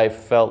 that I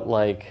felt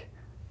like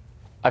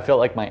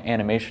my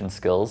animation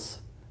skills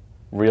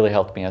really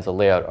helped me as a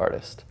layout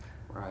artist.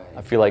 Right.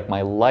 I feel like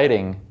my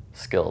lighting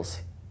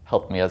skills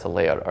helped me as a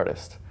layout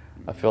artist.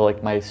 I feel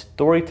like my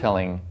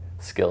storytelling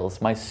skills,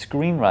 my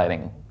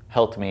screenwriting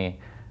helped me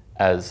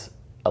as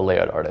a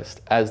layout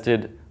artist, as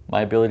did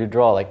my ability to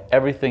draw. Like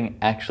everything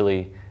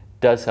actually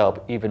does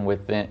help, even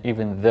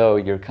though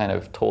you're kind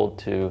of told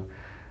to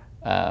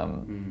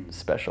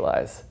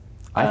specialize.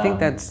 I think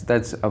that's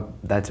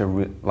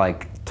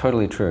like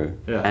totally true,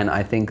 and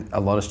I think a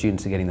lot of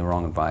students are getting the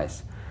wrong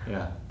advice.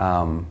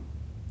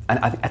 And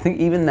I think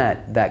even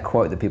that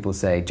quote that people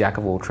say, "Jack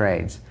of all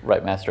trades,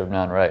 right, master of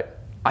none," right?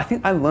 I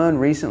think I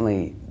learned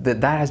recently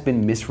that has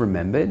been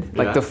misremembered.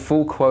 Like the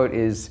full quote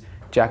is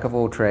 "Jack of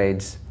all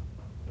trades,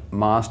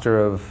 master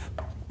of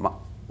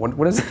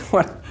what is it?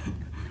 What?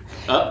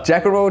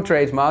 Jack of all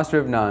trades, master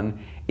of none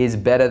is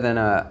better than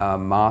a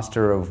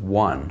master of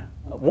one."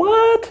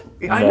 What?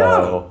 I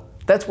know.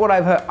 That's what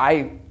I've heard.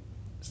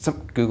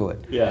 Google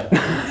it. Yeah.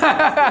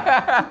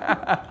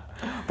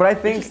 But I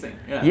think,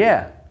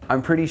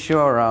 I'm pretty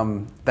sure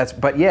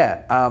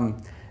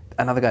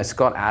another guy,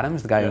 Scott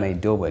Adams, the guy who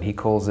made Dilbert, he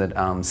calls it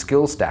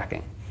skill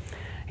stacking.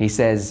 He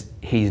says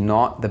he's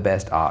not the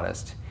best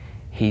artist,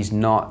 he's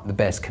not the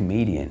best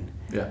comedian,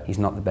 he's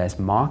not the best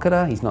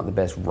marketer, he's not the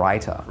best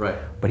writer,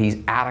 but he's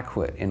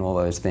adequate in all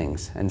those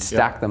things, and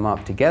stack them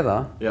up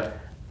together,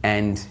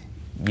 and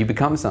you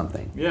become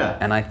something.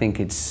 And I think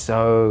it's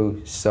so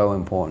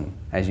important,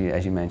 as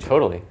you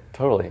mentioned.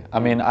 Totally. I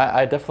mean,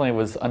 I definitely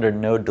was under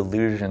no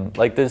delusion.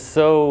 Like, there's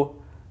so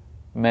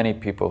many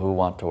people who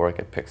want to work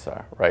at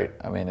Pixar, right?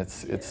 I mean,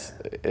 it's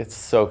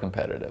so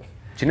competitive.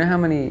 Do you know how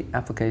many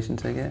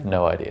applications they get?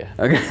 No idea.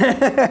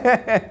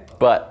 Okay.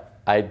 But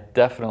I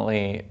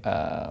definitely,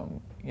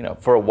 you know,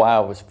 for a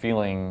while was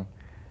feeling,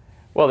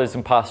 well, there's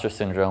imposter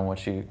syndrome,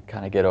 which you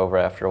kind of get over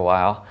after a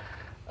while.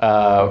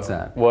 What's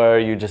that? Where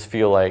you just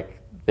feel like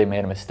they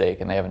made a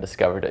mistake and they haven't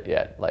discovered it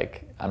yet.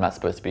 Like, I'm not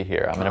supposed to be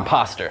here. I'm an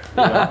imposter.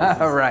 You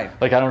know? Right.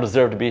 Like, I don't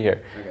deserve to be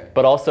here. Okay.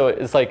 But also,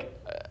 it's like,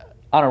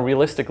 on a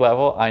realistic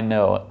level, I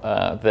know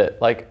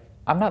that like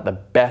I'm not the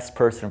best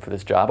person for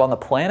this job on the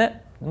planet.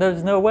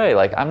 There's no way.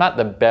 Like I'm not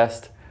the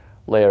best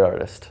layer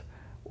artist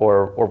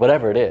or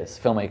whatever it is,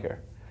 filmmaker.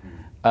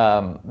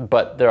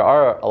 But there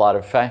are a lot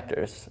of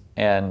factors,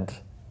 and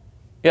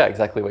yeah,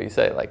 exactly what you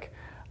say. Like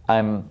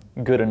I'm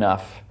good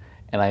enough,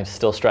 and I'm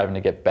still striving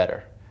to get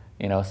better.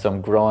 You know, so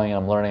I'm growing,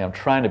 I'm learning, I'm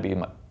trying to be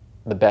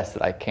the best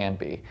that I can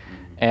be,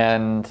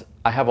 and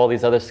I have all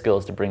these other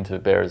skills to bring to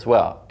bear as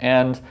well.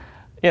 And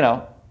you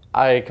know,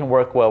 I can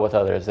work well with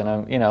others, and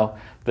I'm, you know,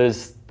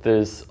 there's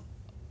the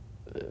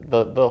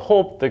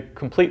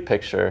complete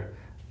picture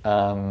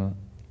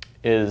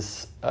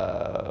is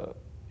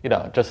you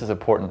know, just as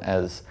important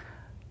as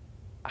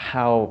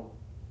how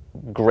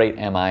great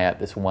am I at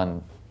this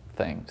one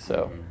thing.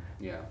 So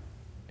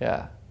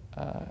yeah,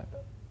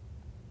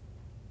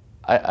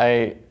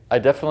 I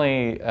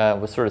definitely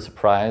was sort of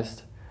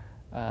surprised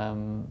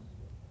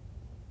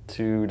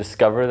to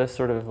discover this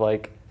sort of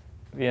like,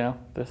 you know,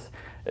 this,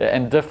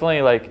 and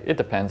definitely like it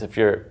depends if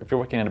you're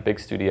working in a big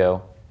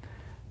studio.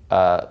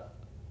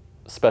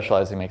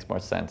 Specializing makes more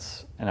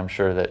sense, and I'm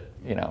sure that,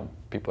 you know,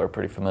 people are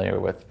pretty familiar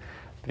with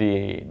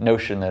the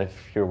notion that if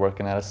you're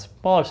working at a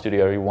smaller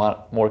studio, you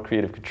want more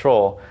creative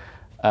control.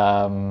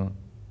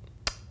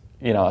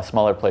 You know, a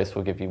smaller place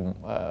will give you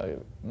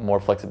more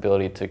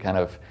flexibility to kind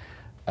of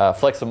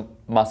flex some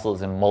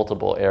muscles in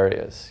multiple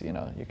areas. You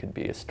know, you could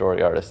be a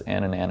story artist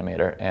and an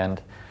animator,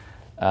 and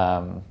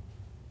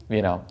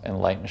you know, and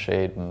light and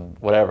shade and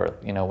whatever.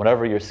 You know,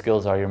 whatever your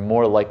skills are, you're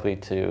more likely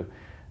to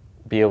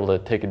be able to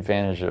take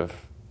advantage of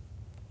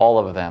all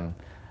of them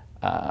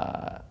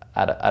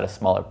at a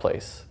smaller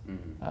place,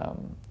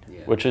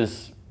 which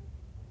is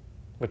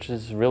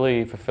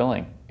really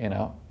fulfilling. You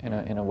know,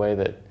 in a way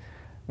that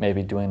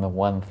maybe doing the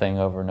one thing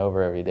over and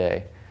over every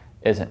day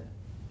isn't.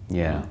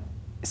 Yeah.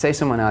 Say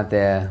someone out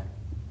there,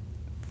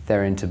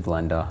 they're into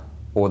Blender,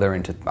 or they're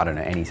into, I don't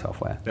know, any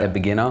software. They're a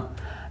beginner,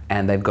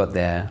 and they've got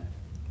their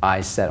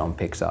eyes set on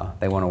Pixar.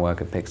 They want to work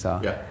at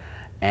Pixar. Yeah.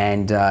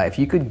 And if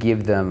you could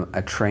give them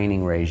a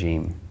training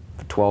regime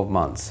for 12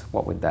 months,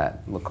 what would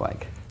that look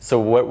like? So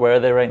where are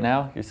they right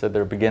now? You said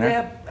they're a beginner?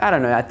 Yeah, I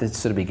don't know, at the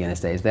sort of beginner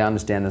stage. They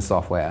understand the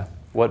software.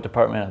 What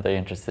department are they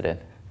interested in?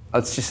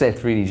 Let's just say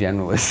 3D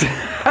generalist.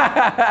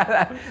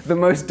 The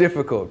most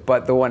difficult,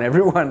 but the one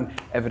everyone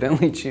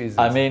evidently chooses.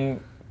 I mean,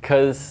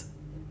 because,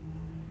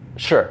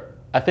 sure,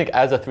 I think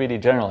as a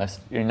 3D generalist,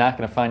 you're not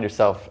going to find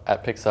yourself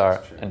at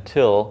Pixar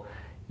until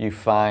you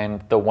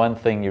find the one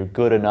thing you're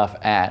good enough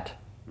at.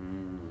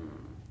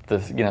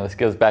 This, you know, this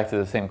goes back to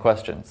the same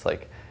question. It's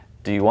like,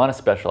 do you want to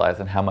specialize,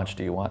 and how much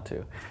do you want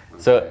to?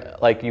 So,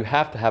 like, you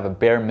have to have a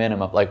bare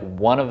minimum. Like,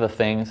 one of the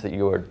things that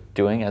you are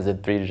doing as a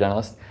 3D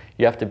generalist,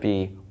 you have to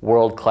be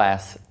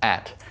world-class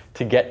at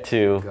to get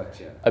to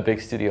a big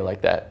studio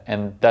like that.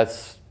 And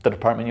that's the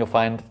department you'll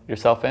find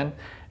yourself in,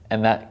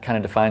 and that kind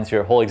of defines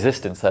your whole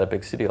existence at a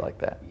big studio like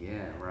that.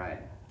 Yeah, right.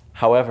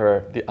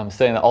 However, I'm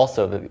saying that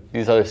also that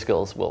these other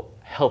skills will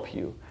help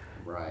you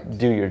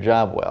do your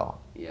job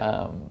well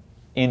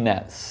in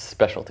that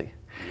specialty.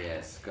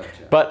 Yes,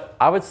 gotcha. But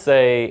I would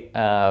say,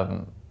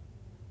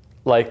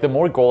 like, the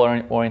more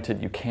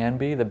goal-oriented you can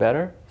be, the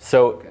better.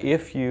 So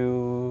if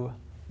you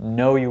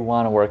know you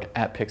want to work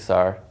at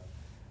Pixar,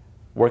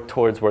 work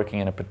towards working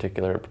in a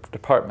particular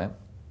department,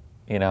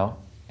 you know,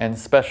 and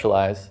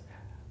specialize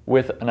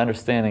with an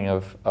understanding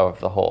of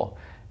the whole.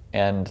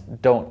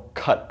 And don't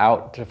cut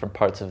out different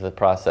parts of the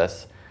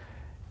process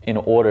in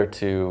order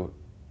to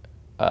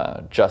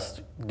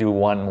just do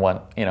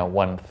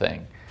one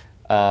thing.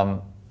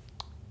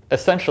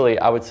 Essentially,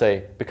 I would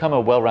say become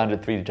a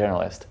well-rounded 3D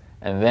generalist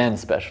and then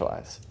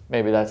specialize.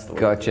 Maybe that's the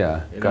way.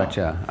 Gotcha,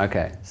 gotcha.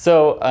 Okay.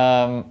 So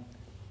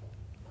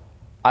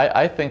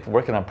I think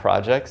working on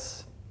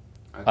projects,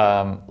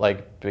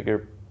 like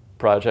bigger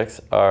projects,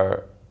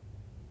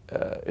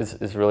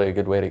 is really a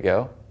good way to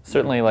go.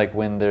 Certainly, like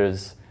when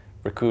there's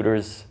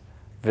recruiters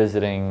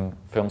visiting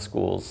film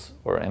schools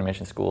or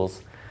animation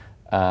schools,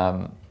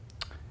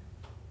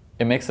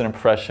 it makes an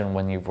impression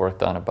when you've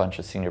worked on a bunch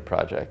of senior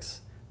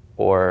projects,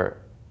 or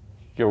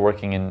you're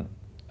working in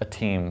a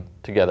team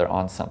together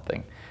on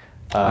something.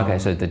 Okay,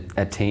 so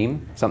a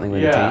team? Something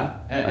with a team?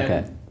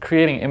 And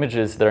creating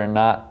images that are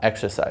not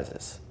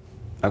exercises.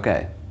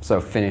 Okay,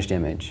 so finished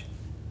image.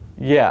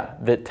 Yeah,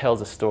 that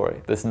tells a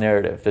story, this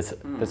narrative,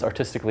 that's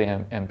artistically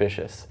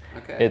ambitious.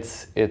 Okay.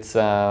 It's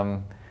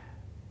no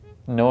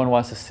one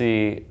wants to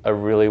see a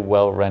really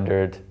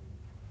well-rendered,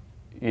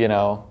 you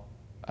know,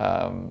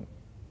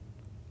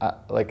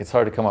 like, it's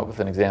hard to come up with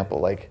an example.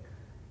 Like,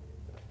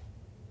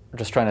 I'm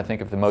just trying to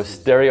think of the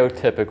most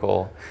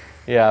stereotypical.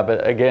 Yeah,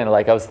 but again,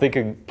 like, I was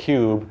thinking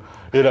cube,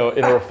 you know,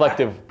 in a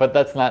reflective, but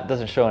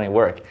doesn't show any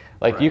work.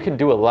 Like, you can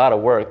do a lot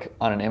of work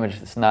on an image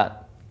that's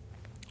not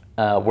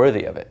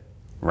worthy of it.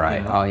 Right.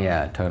 You know? Oh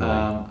yeah, totally.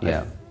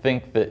 Yeah. I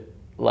think that,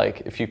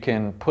 like, if you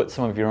can put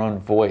some of your own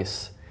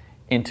voice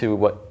into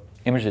what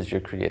images you're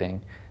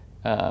creating,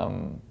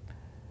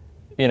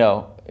 you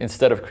know,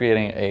 instead of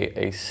creating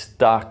a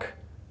stock,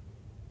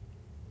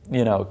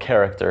 you know,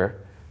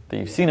 character that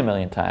you've seen a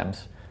million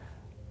times,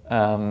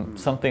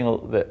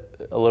 something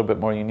that a little bit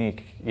more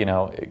unique, you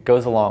know, it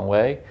goes a long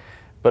way.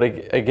 But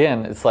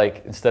again, it's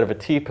like instead of a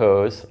T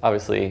pose,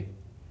 obviously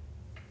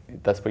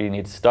that's where you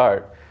need to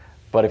start.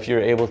 But if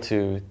you're able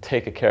to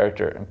take a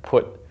character and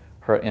put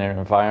her in an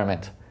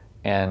environment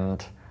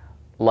and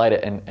light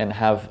it and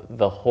have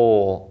the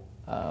whole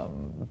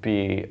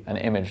be an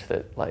image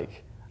that,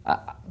 like,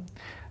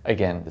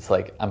 again, it's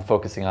like I'm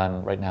focusing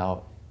on right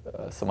now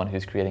someone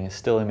who's creating a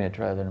still image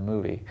rather than a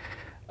movie.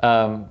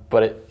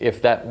 But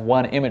if that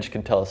one image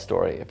can tell a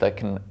story, if that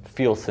can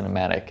feel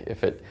cinematic,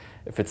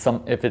 if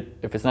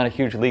it's not a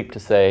huge leap to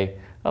say,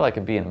 oh, that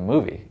could be in a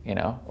movie, you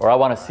know, or I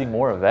want to see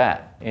more of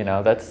that, you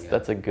know,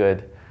 that's a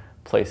good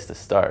place to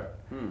start.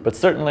 But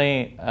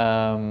certainly,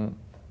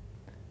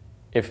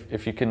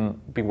 if you can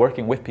be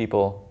working with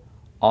people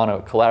on a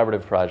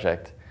collaborative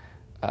project,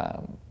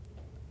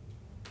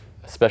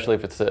 especially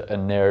if it's a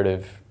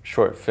narrative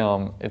short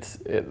film,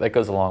 that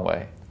goes a long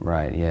way.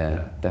 Right.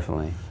 Yeah.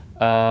 Definitely.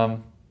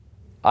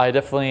 I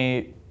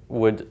definitely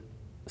would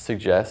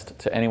suggest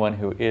to anyone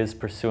who is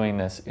pursuing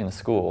this in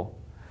school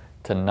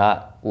to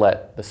not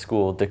let the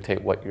school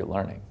dictate what you're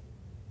learning.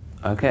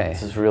 Okay.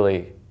 This is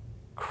really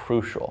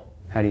crucial.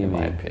 How do you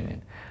mean? In my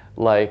opinion.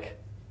 Like,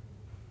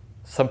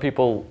 some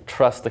people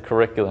trust the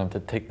curriculum to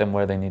take them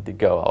where they need to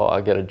go. Oh,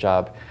 I'll get a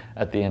job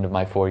at the end of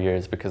my 4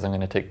 years because I'm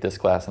going to take this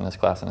class and this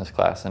class and this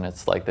class, and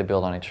it's like they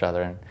build on each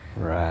other. And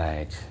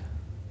right.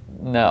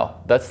 No,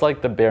 that's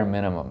like the bare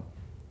minimum.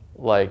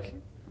 Like,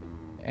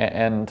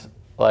 and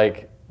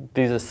like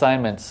these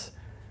assignments,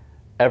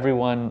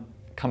 everyone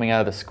coming out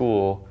of the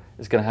school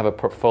is going to have a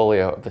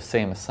portfolio of the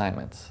same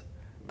assignments.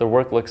 The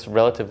work looks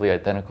relatively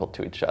identical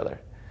to each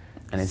other.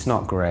 And it's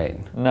not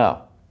great.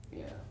 No.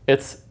 Yeah.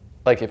 It's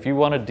like, if you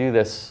want to do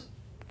this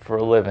for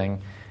a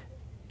living,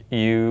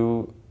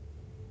 you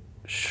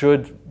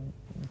should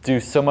do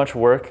so much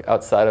work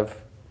outside of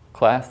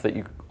class that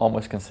you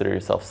almost consider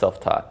yourself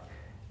self-taught.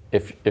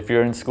 If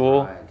you're in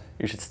school, Right.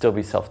 you should still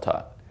be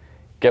self-taught.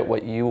 Get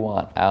what you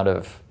want out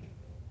of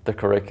the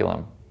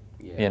curriculum,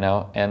 you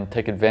know, and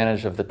take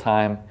advantage of the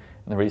time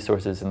and the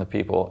resources and the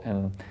people,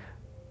 and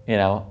you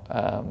know,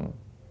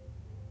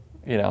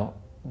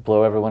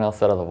 blow everyone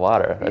else out of the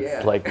water.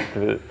 That's like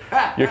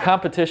your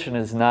competition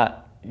is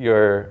not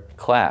your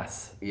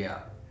class. Yeah.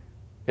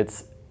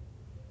 It's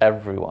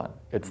everyone.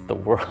 It's the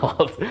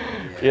world,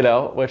 you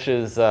know, which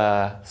is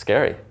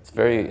scary. It's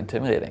very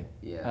intimidating.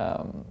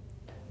 Yeah.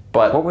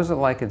 But what was it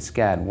like at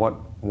SCAD?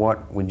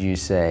 What would you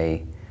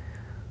say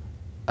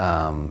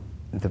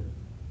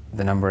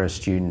the number of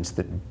students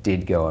that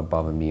did go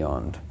above and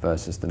beyond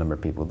versus the number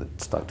of people that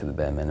stuck to the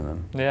bare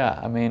minimum? yeah,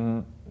 I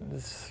mean,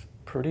 it's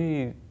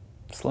pretty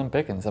slim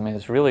pickings. I mean,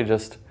 it's really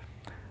just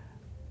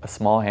a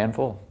small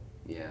handful.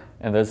 Yeah.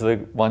 And those are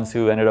the ones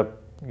who ended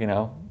up, you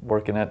know,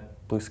 working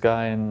at Blue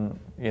Sky and,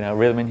 you know,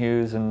 Rhythm and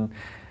Hughes and,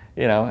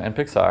 you know, and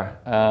Pixar.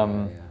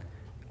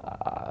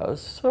 I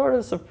was sort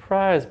of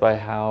surprised by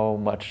how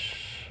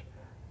much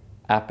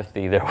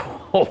apathy there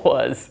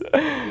was,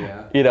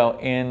 you know,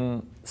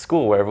 in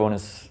school, where everyone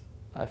is,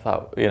 I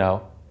thought, you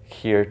know,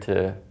 here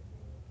to,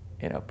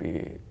 you know,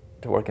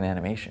 to work in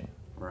animation,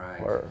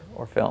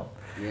 or film,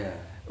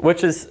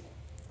 which is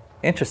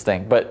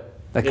interesting. But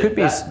there could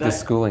be the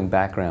schooling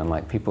background,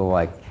 like people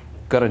like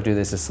got to do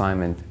this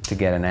assignment to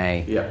get an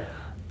A,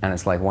 and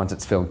it's like once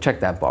it's filled, check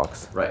that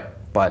box. Right.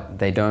 But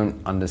they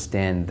don't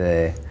understand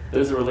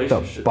there's a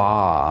relationship. the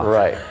bar.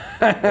 Right.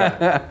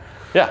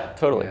 Yeah,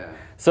 totally. Yeah.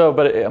 So,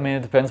 but I mean,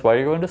 it depends why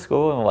you're going to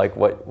school and like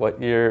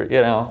what you're,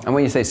 you know. And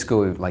when you say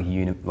school,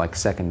 like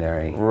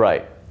secondary,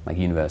 Right. like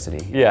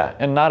university. Yeah,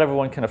 and not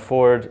everyone can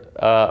afford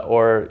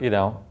or, you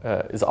know,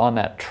 is on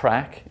that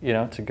track, you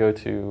know, to go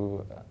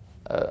to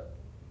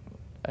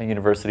a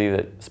university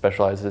that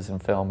specializes in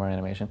film or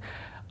animation.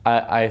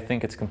 I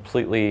think it's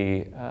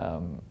completely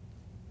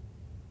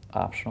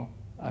optional.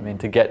 I mean,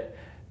 to get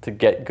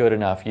good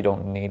enough, you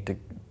don't need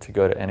to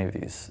go to any of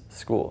these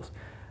schools.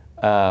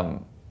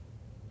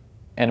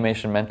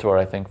 Animation Mentor,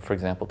 I think, for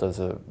example, does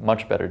a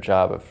much better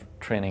job of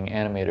training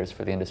animators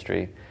for the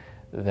industry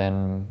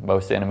than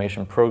most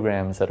animation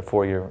programs at a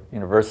 4-year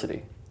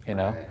university, you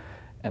know,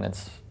 and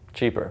it's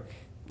cheaper.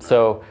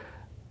 So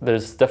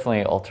there's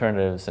definitely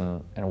alternatives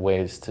and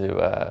ways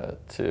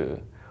to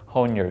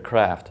hone your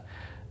craft.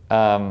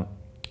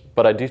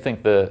 But I do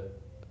think the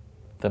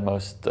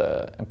most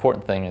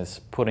important thing is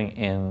putting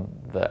in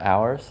the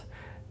hours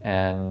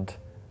and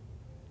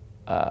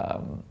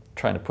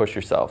trying to push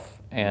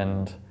yourself.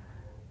 And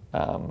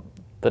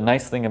the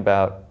nice thing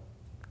about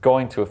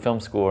going to a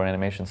film school or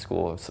animation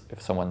school, if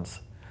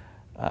someone's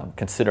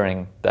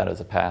considering that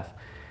as a path,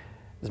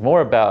 is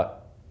more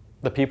about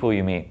the people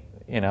you meet,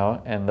 you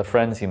know, and the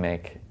friends you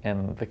make,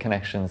 and the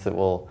connections that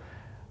will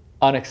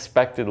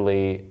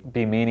unexpectedly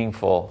be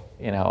meaningful,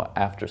 you know,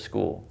 after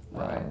school.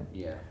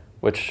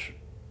 Which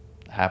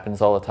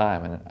happens all the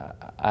time, and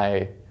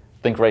I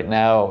think right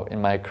now in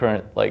my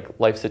current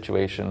life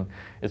situation,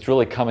 it's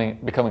really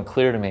becoming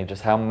clear to me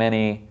just how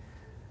many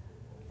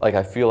like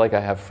I feel like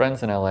I have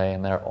friends in LA,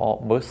 and they're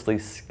all mostly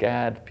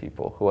SCAD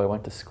people who I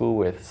went to school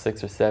with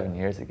 6 or 7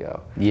 years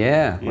ago.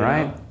 Yeah, You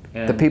right.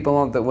 know? The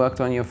people that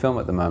worked on your film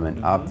at the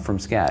moment are from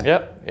SCAD.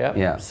 Yep, yep.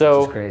 Yeah, So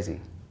which is crazy.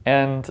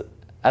 And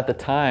at the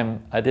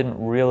time, I didn't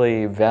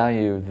really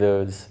value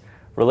those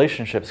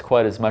relationships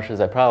quite as much as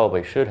I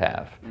probably should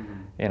have.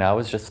 You know, I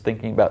was just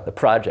thinking about the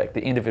project,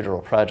 the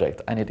individual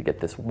project. I need to get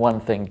this one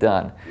thing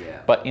done.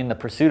 Yeah. But in the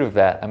pursuit of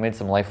that, I made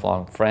some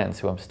lifelong friends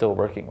who I'm still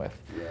working with.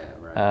 Yeah,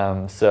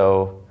 right.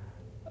 So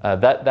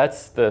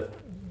that's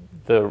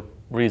the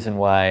reason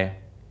why,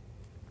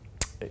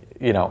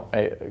 you know,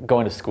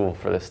 going to school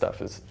for this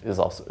stuff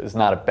is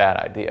not a bad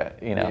idea.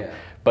 You know, Yeah.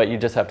 but you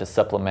just have to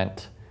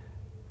supplement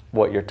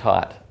what you're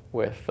taught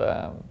with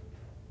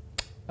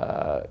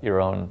your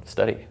own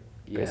study,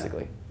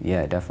 basically.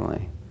 Yeah,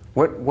 definitely.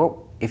 What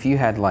if you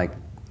had like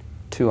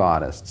two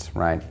artists,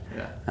 right?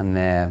 Yeah. And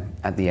they're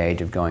at the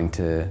age of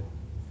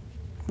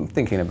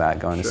thinking about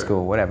going to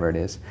school, whatever it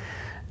is.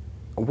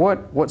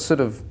 What sort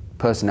of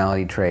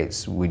personality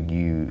traits would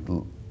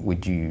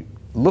you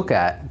look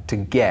at to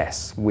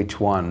guess which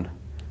one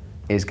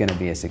is going to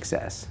be a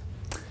success?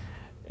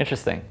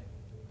 Interesting.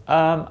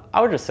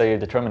 I would just say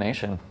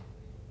determination.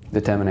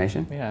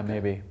 Determination? Yeah,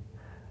 maybe.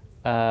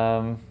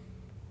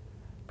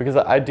 Because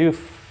I do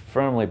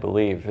firmly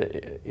believe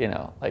that, you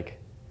know, like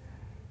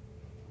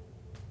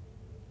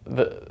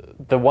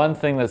the one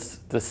thing that's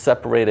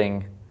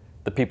separating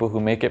the people who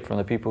make it from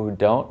the people who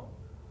don't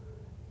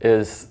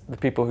is the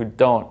people who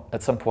don't,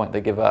 at some point, they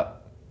give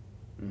up.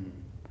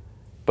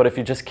 But if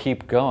you just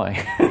keep going,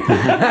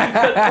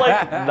 that's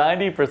like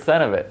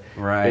 90% of it.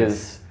 Right.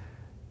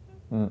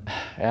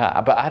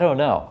 Yeah, but I don't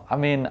know. I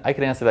mean, I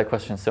could answer that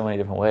question so many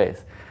different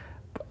ways.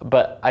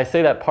 But I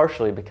say that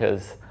partially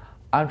because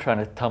I'm trying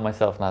to tell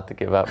myself not to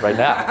give up right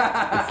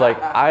now. It's like,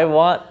 I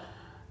want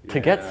to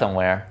get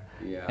somewhere,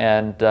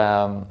 and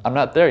I'm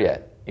not there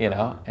yet, you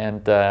know,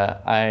 and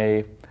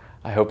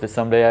I hope that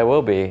someday I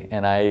will be,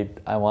 and I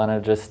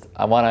want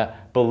to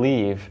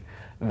believe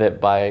that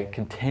by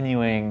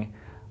continuing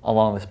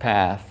along this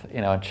path,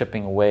 you know, and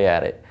chipping away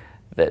at it,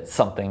 that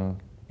something,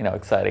 you know,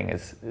 exciting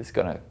is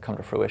going to come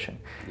to fruition.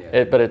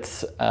 Yeah. But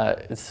it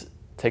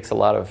takes a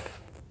lot of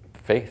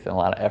faith and a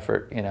lot of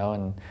effort, you know,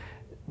 and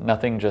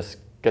nothing just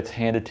gets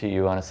handed to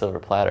you on a silver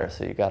platter,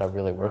 so you got to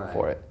really work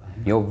for it.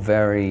 You're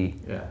very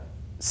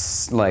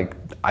like,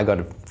 I got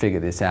to figure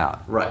this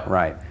out.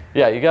 Right.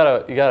 Yeah, you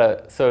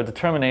gotta. So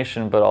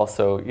determination, but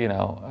also, you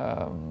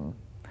know,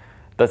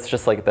 that's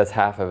just like, that's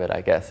half of it,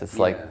 I guess. It's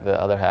like the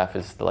other half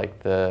is like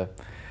the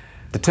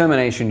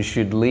determination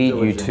should lead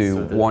you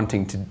to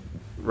wanting to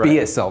be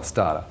a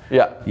self-starter.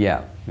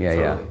 Yeah.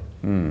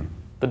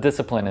 The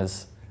discipline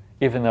is,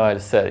 even though I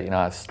just said, you know,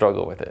 I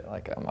struggle with it.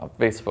 Like, I'm on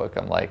Facebook,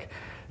 I'm like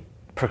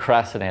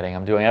procrastinating.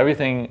 I'm doing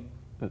everything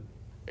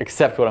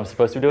except what I'm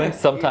supposed to be doing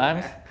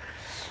sometimes.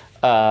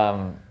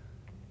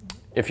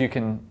 If you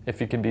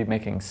can be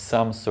making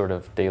some sort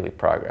of daily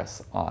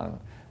progress on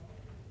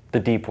the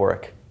deep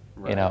work,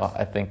 you know,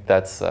 I think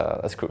that's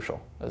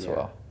crucial as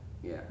well.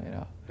 Yeah. You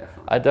know,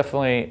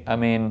 Definitely. I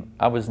mean,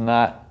 I was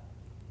not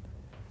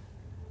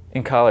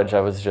in college.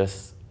 I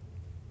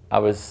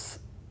was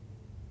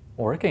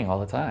working all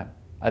the time.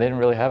 I didn't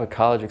really have a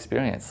college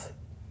experience,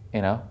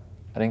 you know.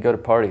 I didn't go to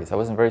parties. I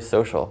wasn't very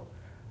social.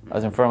 I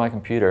was in front of my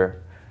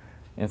computer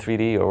in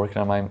 3D or working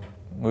on my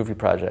movie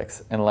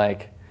projects. And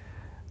like,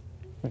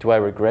 do I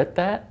regret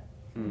that?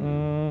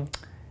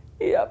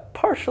 Yeah,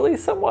 partially,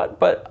 somewhat.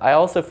 But I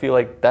also feel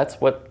like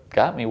that's what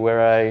got me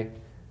where I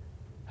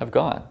have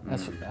gone.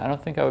 I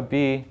don't think I would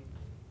be.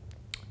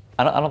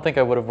 I don't think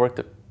I would have worked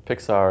at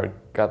Pixar or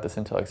got this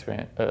Sintel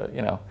experience,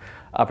 you know,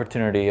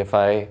 opportunity if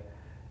I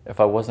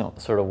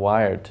wasn't sort of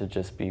wired to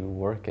just be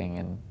working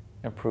and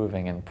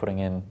improving and putting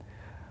in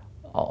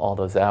all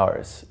those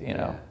hours, you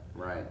know.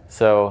 Right.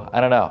 So I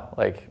don't know.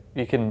 Like,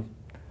 you can,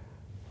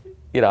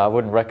 you know, I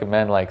wouldn't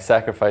recommend like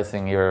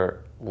sacrificing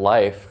your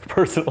life,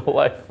 personal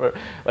life, or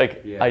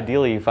like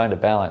ideally you find a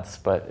balance,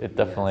 but it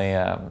definitely,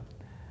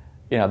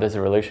 you know, there's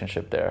a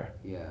relationship there.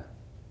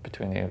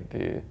 Between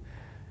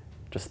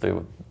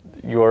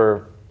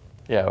your,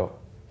 you know,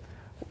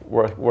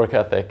 work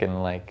ethic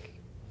and like,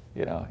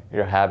 you know,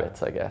 your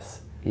habits, I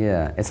guess.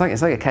 Yeah, it's like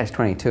a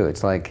catch-22.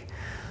 It's like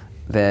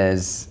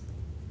there's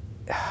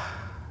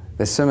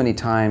so many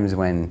times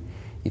when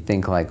you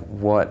think like,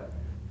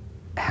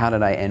 how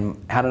did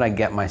I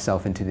get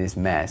myself into this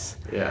mess?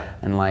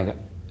 And like,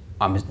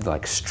 I'm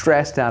like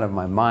stressed out of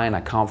my mind.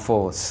 I can't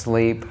fall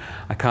asleep.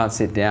 I can't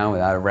sit down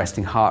without a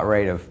resting heart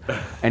rate of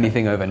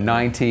anything over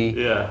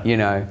 90. You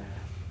know,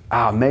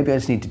 maybe I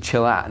just need to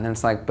chill out. And then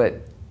it's like,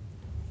 but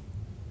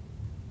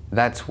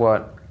that's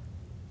what.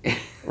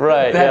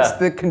 That's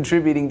the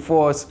contributing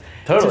force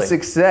to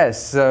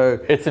success. So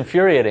it's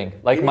infuriating.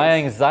 Like, my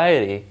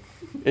anxiety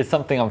is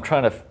something I'm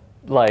trying to,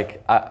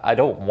 like, I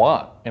don't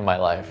want in my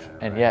life,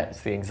 and yet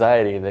it's the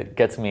anxiety that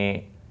gets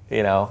me,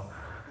 you know,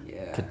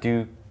 to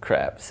do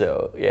crap.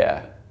 So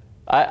yeah,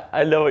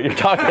 I know what you're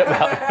talking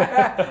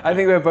about. I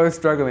think we're both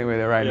struggling with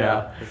it right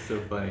now. It's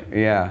so funny.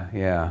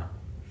 Yeah.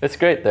 It's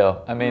great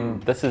though. I mean,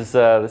 this is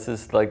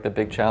like the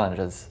big challenge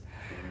as,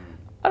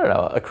 I don't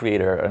know, a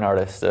creator, an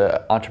artist,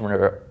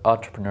 entrepreneur.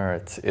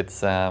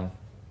 It's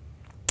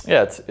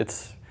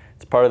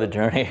part of the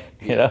journey,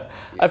 you know.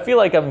 I feel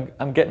like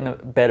I'm getting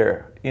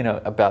better, you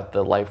know, about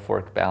the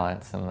life-work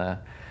balance and the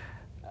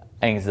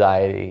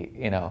anxiety,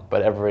 you know.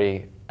 But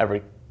every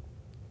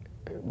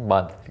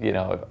month, you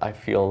know, I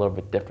feel a little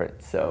bit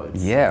different. So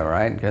it's, yeah,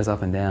 right. It goes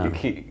up and down.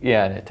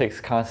 Yeah, and it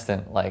takes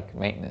constant like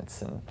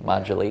maintenance and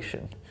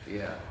modulation.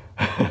 Yeah.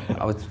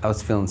 I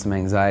was feeling some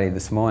anxiety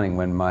this morning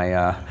when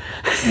my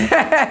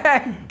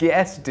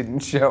guest didn't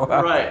show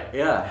up. Right.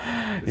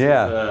 Yeah.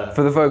 Yeah.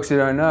 For the folks who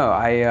don't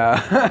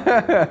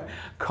know,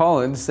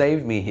 Colin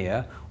saved me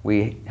here.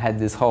 We had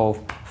this whole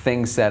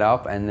thing set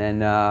up, and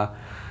then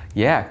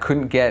yeah,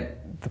 couldn't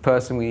get the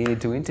person we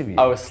needed to interview.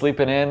 I was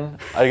sleeping in.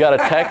 I got a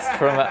text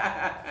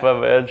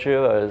from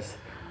Andrew.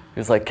 He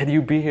was like, "Can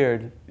you be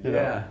here?" You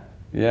know?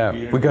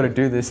 Yeah. We got to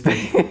do this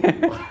thing.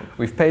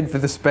 We've paid for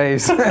the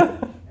space.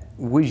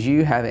 Would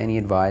you have any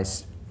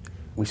advice,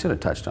 we sort of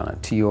touched on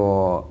it, to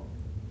your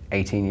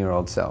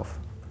 18-year-old self?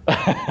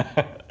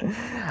 I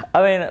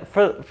mean,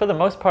 for the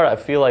most part, I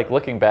feel like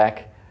looking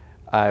back,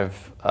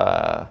 I've,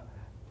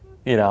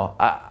 you know,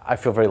 I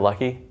feel very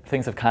lucky.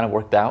 Things have kind of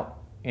worked out,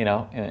 you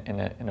know,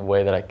 in a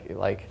way that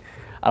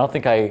I don't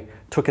think I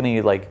took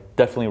any like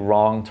definitely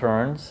wrong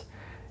turns,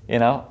 you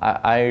know.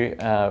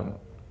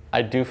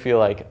 I do feel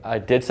like I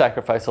did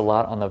sacrifice a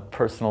lot on the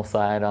personal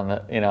side, on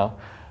the, you know.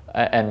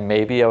 And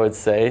maybe I would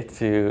say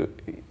to,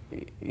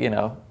 you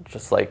know,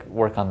 just like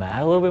work on that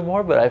a little bit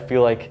more. But I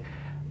feel like,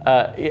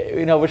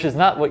 you know, which is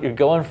not what you're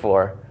going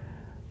for.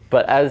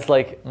 But as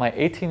like my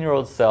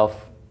 18-year-old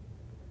self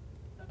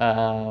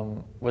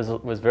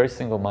was very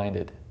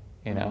single-minded,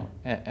 you know,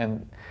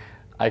 and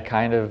I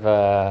kind of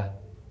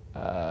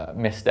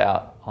missed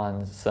out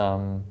on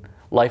some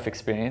life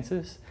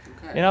experiences.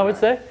 Okay, you know, I would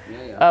say,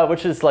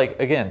 which is like,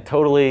 again,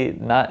 totally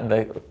not in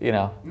the, you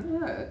know.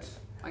 No,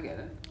 I get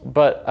it.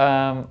 But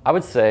I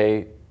would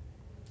say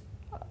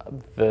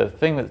the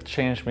thing that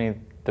changed me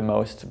the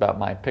most about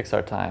my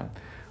Pixar time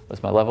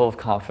was my level of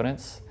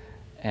confidence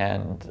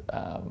and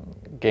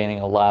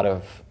gaining a lot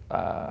of,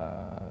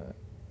 I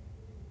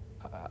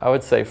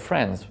would say,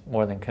 friends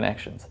more than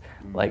connections.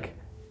 Like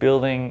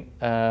building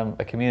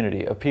a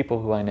community of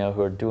people who I know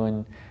who are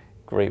doing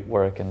great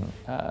work and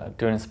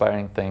doing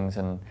inspiring things,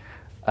 and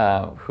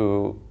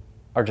who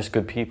are just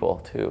good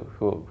people too,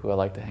 who I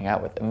like to hang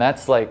out with. And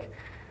that's like,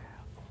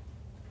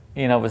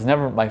 you know, it was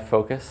never my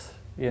focus,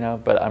 you know,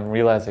 but I'm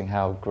realizing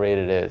how great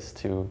it is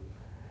to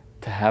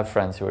have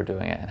friends who are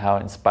doing it, and how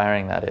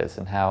inspiring that is,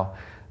 and how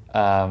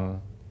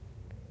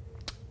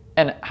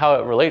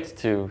it relates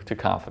to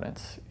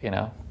confidence, you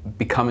know.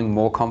 Becoming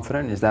more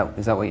confident, is that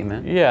what you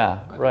meant?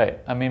 Yeah, right.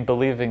 I mean,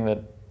 believing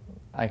that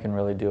I can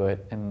really do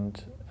it,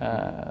 and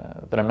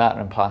that I'm not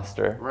an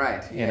imposter.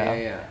 Right. You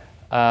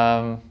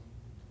know?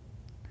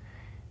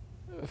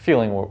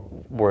 Feeling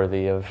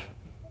worthy of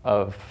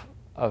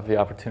the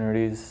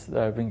opportunities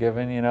that I've been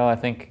given, you know. I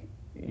think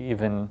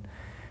even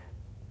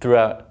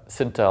throughout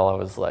Sintel, I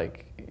was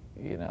like,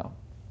 you know,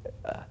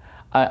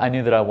 I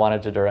knew that I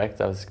wanted to direct.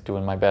 I was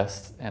doing my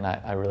best, and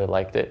I really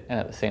liked it. And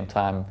at the same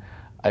time,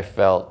 I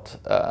felt,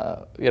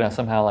 you know,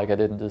 somehow like I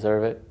didn't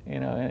deserve it, you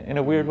know, in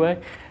a weird way.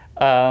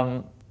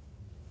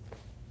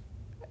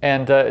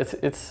 And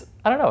it's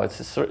I don't know.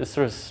 It's sort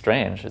of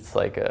strange. It's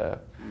like a,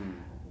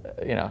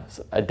 you know,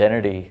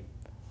 identity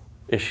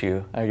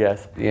issue, I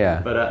guess.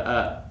 Yeah. But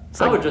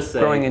I would just say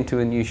growing into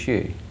a new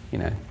shoe, you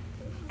know,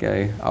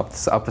 go up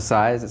a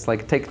size. It's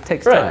like it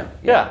takes time.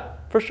 Yeah,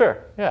 for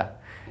sure. Yeah,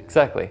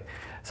 exactly.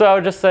 So I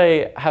would just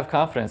say have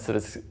confidence that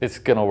it's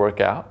gonna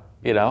work out,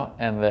 you know,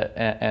 and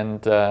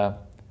that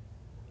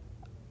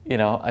you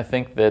know, I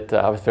think that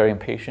I was very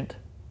impatient,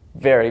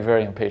 very,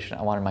 very impatient.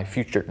 I wanted my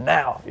future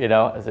now, you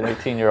know, as an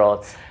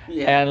 18-year-old.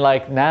 And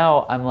like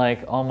now I'm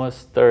like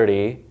almost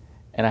 30.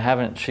 And I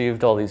haven't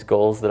achieved all these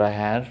goals that I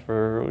had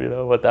for, you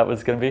know, what that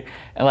was going to be.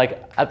 And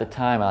like at the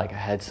time, I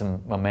had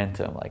some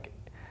momentum. Like,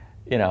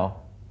 you know,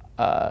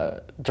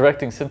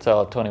 directing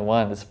Sintel at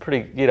 21 is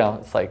pretty. You know,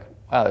 it's like,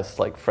 wow, this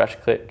like fresh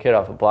kid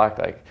off the block,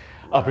 like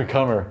up and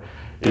comer.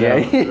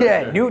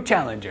 Yeah, new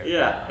challenger.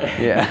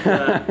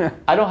 Yeah.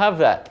 I don't have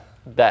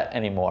that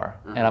anymore,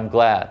 and I'm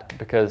glad,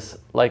 because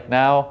like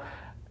now,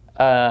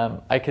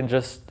 I can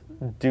just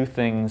do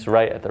things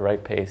right at the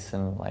right pace,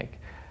 and like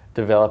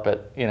develop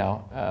it, you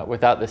know,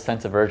 without this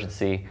sense of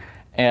urgency.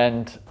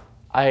 And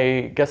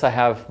I guess I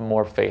have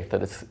more faith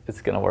that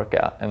it's going to work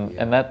out.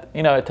 And that,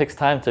 you know, it takes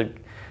time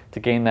to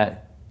gain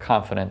that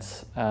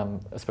confidence,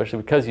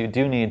 especially because you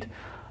do need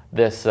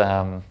this,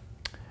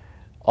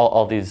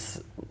 all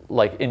these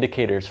like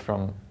indicators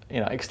from, you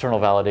know, external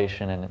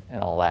validation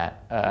and all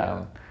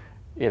that.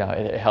 You know,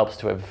 it helps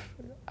to have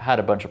had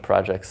a bunch of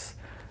projects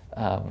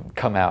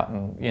come out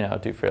and, you know,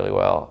 do fairly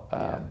well.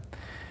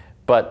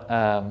 But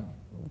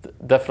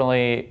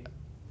definitely,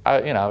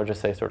 you know, I would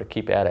just say sort of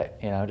keep at it,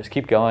 you know, just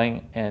keep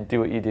going and do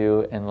what you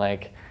do, and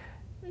like,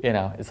 you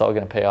know, it's all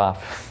going to pay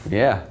off.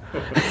 Yeah.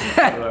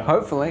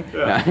 Hopefully.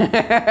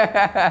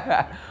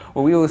 No.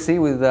 Well, we will see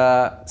with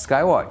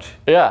Skywatch.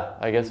 Yeah,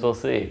 I guess we'll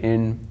see.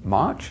 In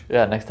March?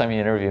 Yeah, next time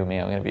you interview me,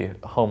 I'm going to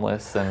be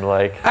homeless and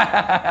like...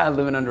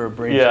 living under a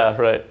bridge. Yeah,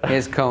 right.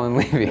 Here's Colin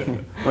Levy.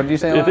 What did you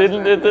say It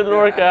didn't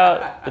work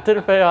out. It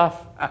didn't pay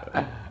off.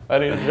 I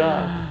need a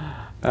job.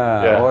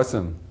 Yeah.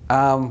 Awesome.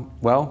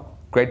 Well,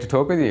 great to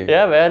talk with you.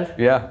 Yeah, man.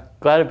 Yeah.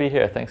 Glad to be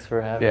here. Thanks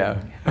for having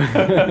me.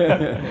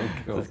 Yeah.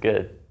 Cool. This is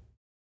good.